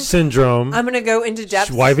Munchausen syndrome. I'm going to go into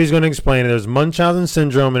depth. Wifey's going to explain it. There's Munchausen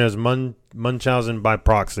syndrome and there's Munchausen by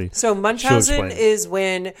proxy. So Munchausen is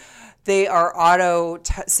when they are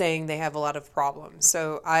saying they have a lot of problems.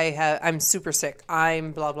 So I'm super sick.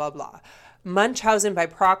 I'm blah, blah, blah. Munchausen by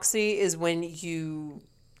proxy is when you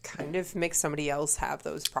kind of make somebody else have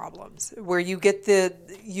those problems, where you get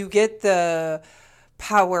the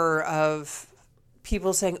power of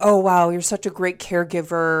people saying, oh, wow, you're such a great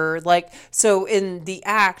caregiver. Like, so in The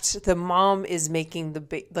Act, the mom is making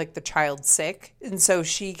the child sick. And so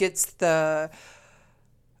she gets the,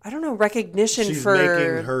 recognition she's for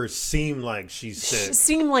making her seem like she's sick.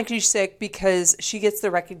 Seem like she's sick because she gets the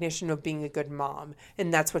recognition of being a good mom,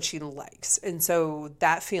 and that's what she likes. And so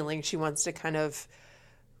that feeling she wants to kind of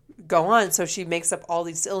go on. So she makes up all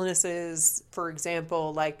these illnesses. For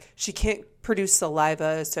example, like she can't produce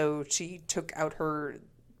saliva, so she took out her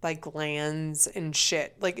glands and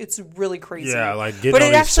shit. Like, it's really crazy. Yeah, like getting but all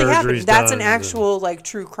it these actually happened. surgeries That's done an actual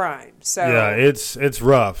true crime. So yeah, it's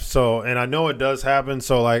rough. So, and I know it does happen.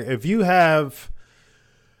 So if you have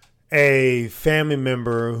a family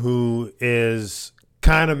member who is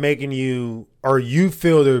kind of making you, or you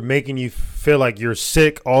feel they're making you feel like you're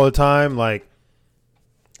sick all the time, like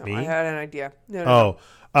me? I had an idea. No.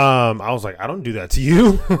 I was like, I don't do that to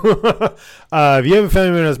you. If you have a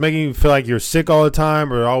family member that's making you feel like you're sick all the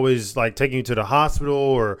time, or always taking you to the hospital,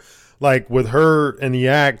 or with her in The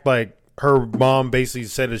Act, her mom basically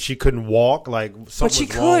said that she couldn't walk, but she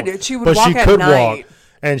could. Wrong. She would walk at night.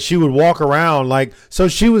 And she would walk around so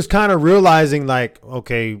she was kind of realizing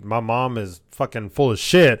okay, my mom is fucking full of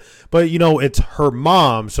shit, but it's her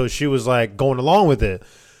mom. So she was going along with it.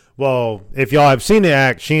 Well, if y'all have seen The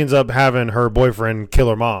Act, she ends up having her boyfriend kill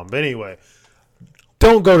her mom. But anyway,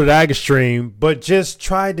 don't go to that extreme, but just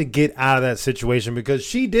try to get out of that situation, because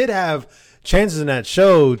she did have chances in that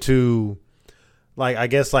show to like I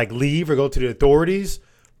guess like leave or go to the authorities,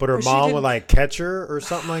 but her But she mom would didn't- like catch her or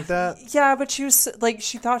something like that. Yeah, but she was like,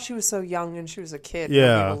 she thought she was so young and she was a kid.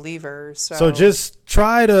 Yeah. Nobody will leave her. So just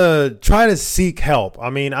try to seek help. I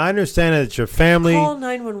mean, I understand that it's your family. call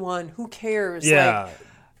 911. Who cares? Yeah. Like,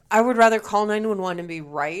 I would rather call 911 and be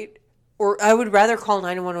right, or I would rather call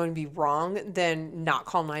 911 and be wrong than not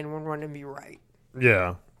call 911 and be right.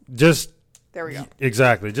 Yeah. Just There we go.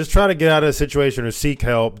 exactly. Just try to get out of the situation or seek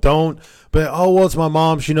help. Don't. But well, it's my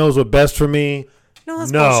mom. She knows what's best for me. No,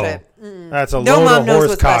 that's No, bullshit. that's a No load mom of knows horse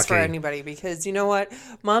what's best for cocky. anybody because you know what?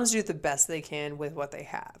 Moms do the best they can with what they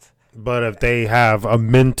have. But if they have a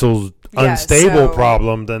mental Yeah, unstable so-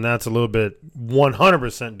 problem, then that's a little bit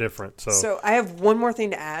 100% different. So I have one more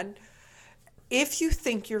thing to add. If you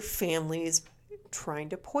think your family's trying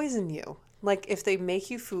to poison you, like if they make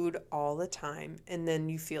you food all the time and then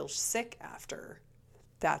you feel sick after,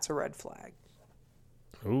 that's a red flag.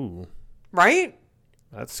 Ooh, Right?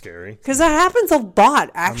 that's scary. Because that happens a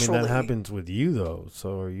lot, actually. I mean, that happens with you though.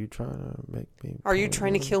 So are you trying to make me? Are you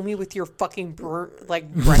trying to kill me with your fucking burnt,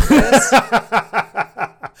 like, breakfast?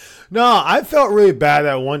 No, I felt really bad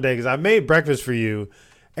that one day because I made breakfast for you,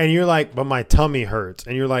 and you're like, "But my tummy hurts,"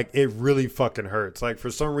 and you're like, "It really fucking hurts." Like for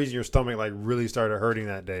some reason, your stomach like really started hurting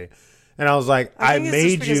that day, and I was like, I "I think it's made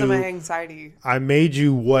just because you." of my anxiety. I made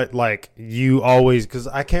you what like you always because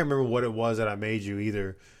I can't remember what it was that I made you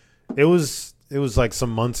either. It was like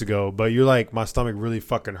some months ago, but you're like my stomach really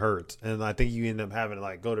fucking hurts, and I think you end up having to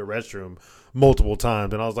like go to the restroom multiple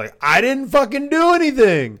times, and I was like, I didn't fucking do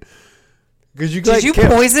anything because you Did you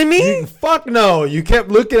poison me? Fuck no! You kept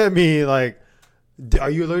looking at me like, are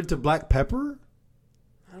you allergic to black pepper?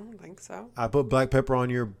 I don't think so. I put black pepper on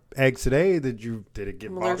your eggs today. Did it get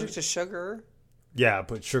I'm bothered? allergic to sugar. Yeah, I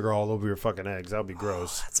put sugar all over your fucking eggs. That would be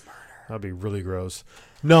gross. That's murder. That'd be really gross.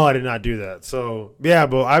 No, I did not do that. So yeah,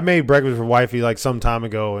 but I made breakfast for wifey like some time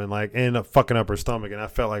ago and like ended up fucking up her stomach, and I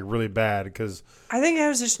felt like really bad because I think I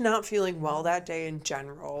was just not feeling well that day in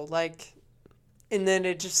general. Like, and then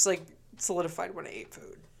it just like solidified when I ate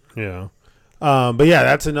food. yeah. But yeah,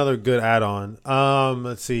 that's another good add-on.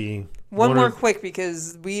 Let's see. One more quick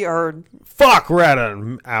because we are. Fuck, we're at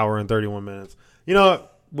an hour and 31 minutes. You know,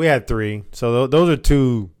 we had 3, so those are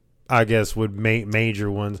 2. I guess would major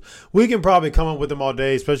ones. We can probably come up with them all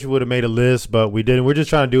day, especially would have made a list, but we didn't. We're just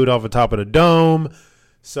trying to do it off the top of the dome.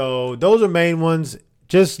 So those are main ones.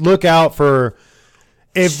 Just look out for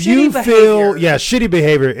if Shitty you feel, behavior. shitty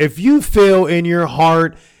behavior. If you feel in your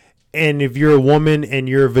heart, and if you're a woman and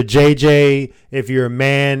you're vajayjay, if you're a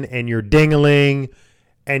man and you're dingaling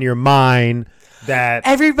and you're mine, that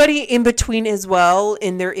Everybody in between as well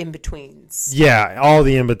in their in betweens. yeah, all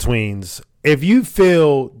the in betweens. If you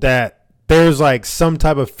feel that there's like some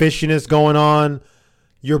type of fishiness going on,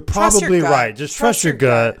 you're Trust your probably gut. right. Just trust your your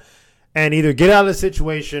gut gut. and either get out of the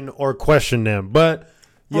situation or question them. But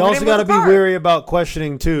you Or hit also him got to with be a car. wary about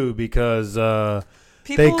questioning too, because they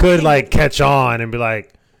People could think- like catch on and be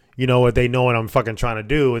like, you know what, they know what I'm fucking trying to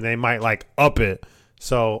do, and they might like up it.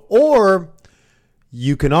 So, or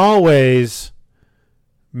you can always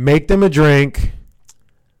make them a drink,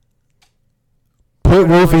 put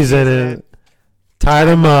wolfies in it, tie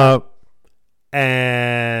them up,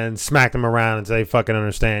 and smack them around until they fucking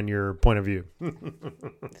understand your point of view.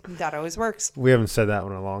 That always works. We haven't said that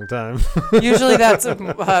one in a long time. Usually that's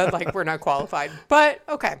like we're not qualified, but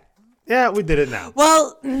okay. Yeah, we did it now.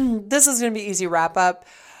 Well, this is going to be easy wrap up.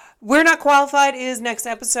 We're Not Qualified is next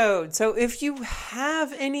episode. So if you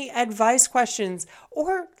have any advice questions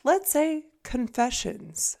or let's say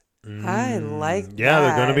confessions, I like Yeah, that.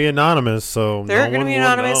 they're going to be anonymous, so They're no going to one be will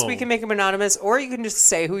anonymous. know. We can make them anonymous, or you can just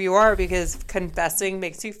say who you are because confessing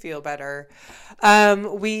makes you feel better.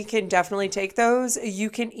 We can definitely take those.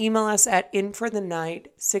 You can email us at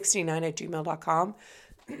inforthenight69@gmail.com.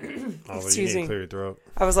 Oh, Excuse you need me. to clear your throat.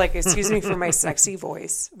 I was like, excuse me for my sexy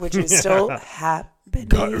voice, which is still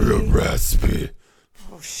happening. raspy.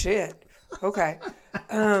 Oh, shit. Okay.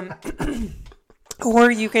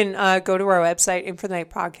 Or you can go to our website,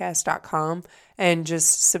 inforthenightpodcast.com, and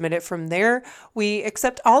just submit it from there. We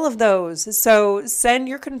accept all of those. So send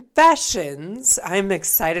your confessions. I'm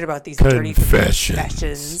excited about these dirty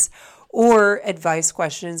confessions. Or advice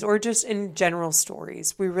questions, or just in general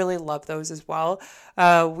stories. We really love those as well.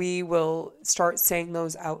 We will start saying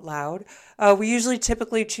those out loud. We usually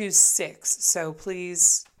typically choose 6. So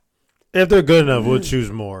please, If they're good enough, we'll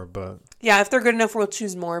choose more, but yeah, if they're good enough, we'll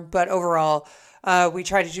choose more. But overall, We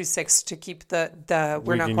try to do 6 to keep the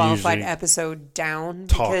we're We not can qualified usually episode down.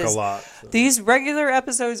 Talk a because lot. These regular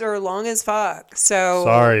episodes are long as fuck. So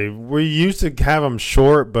Sorry, we used to have them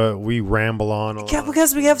short, but we ramble on a yeah, lot.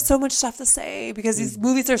 because we have so much stuff to say. Because these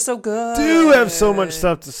movies are so good. Do have so much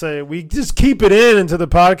stuff to say. We just keep it in until the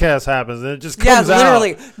podcast happens, and it just comes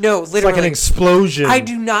literally. out. No, It's like literally. an explosion. I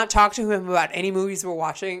do not talk to him about any movies we're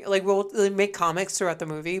watching. Like we'll make comments throughout the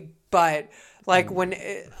movie, but like when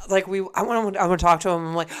I want to talk to him.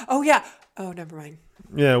 I'm like, oh yeah, oh never mind.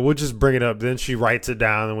 Yeah, we'll just bring it up. Then she writes it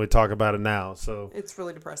down, and we talk about it now. So It's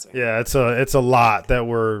really depressing. yeah, it's a lot that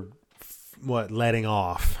we're letting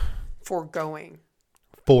off, Foregoing.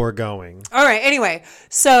 foregoing. All right. Anyway,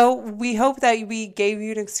 so we hope that we gave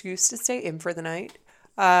you an excuse to stay in for the night.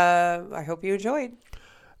 I hope you enjoyed.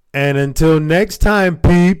 And until next time,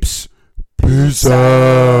 peeps, peace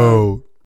out.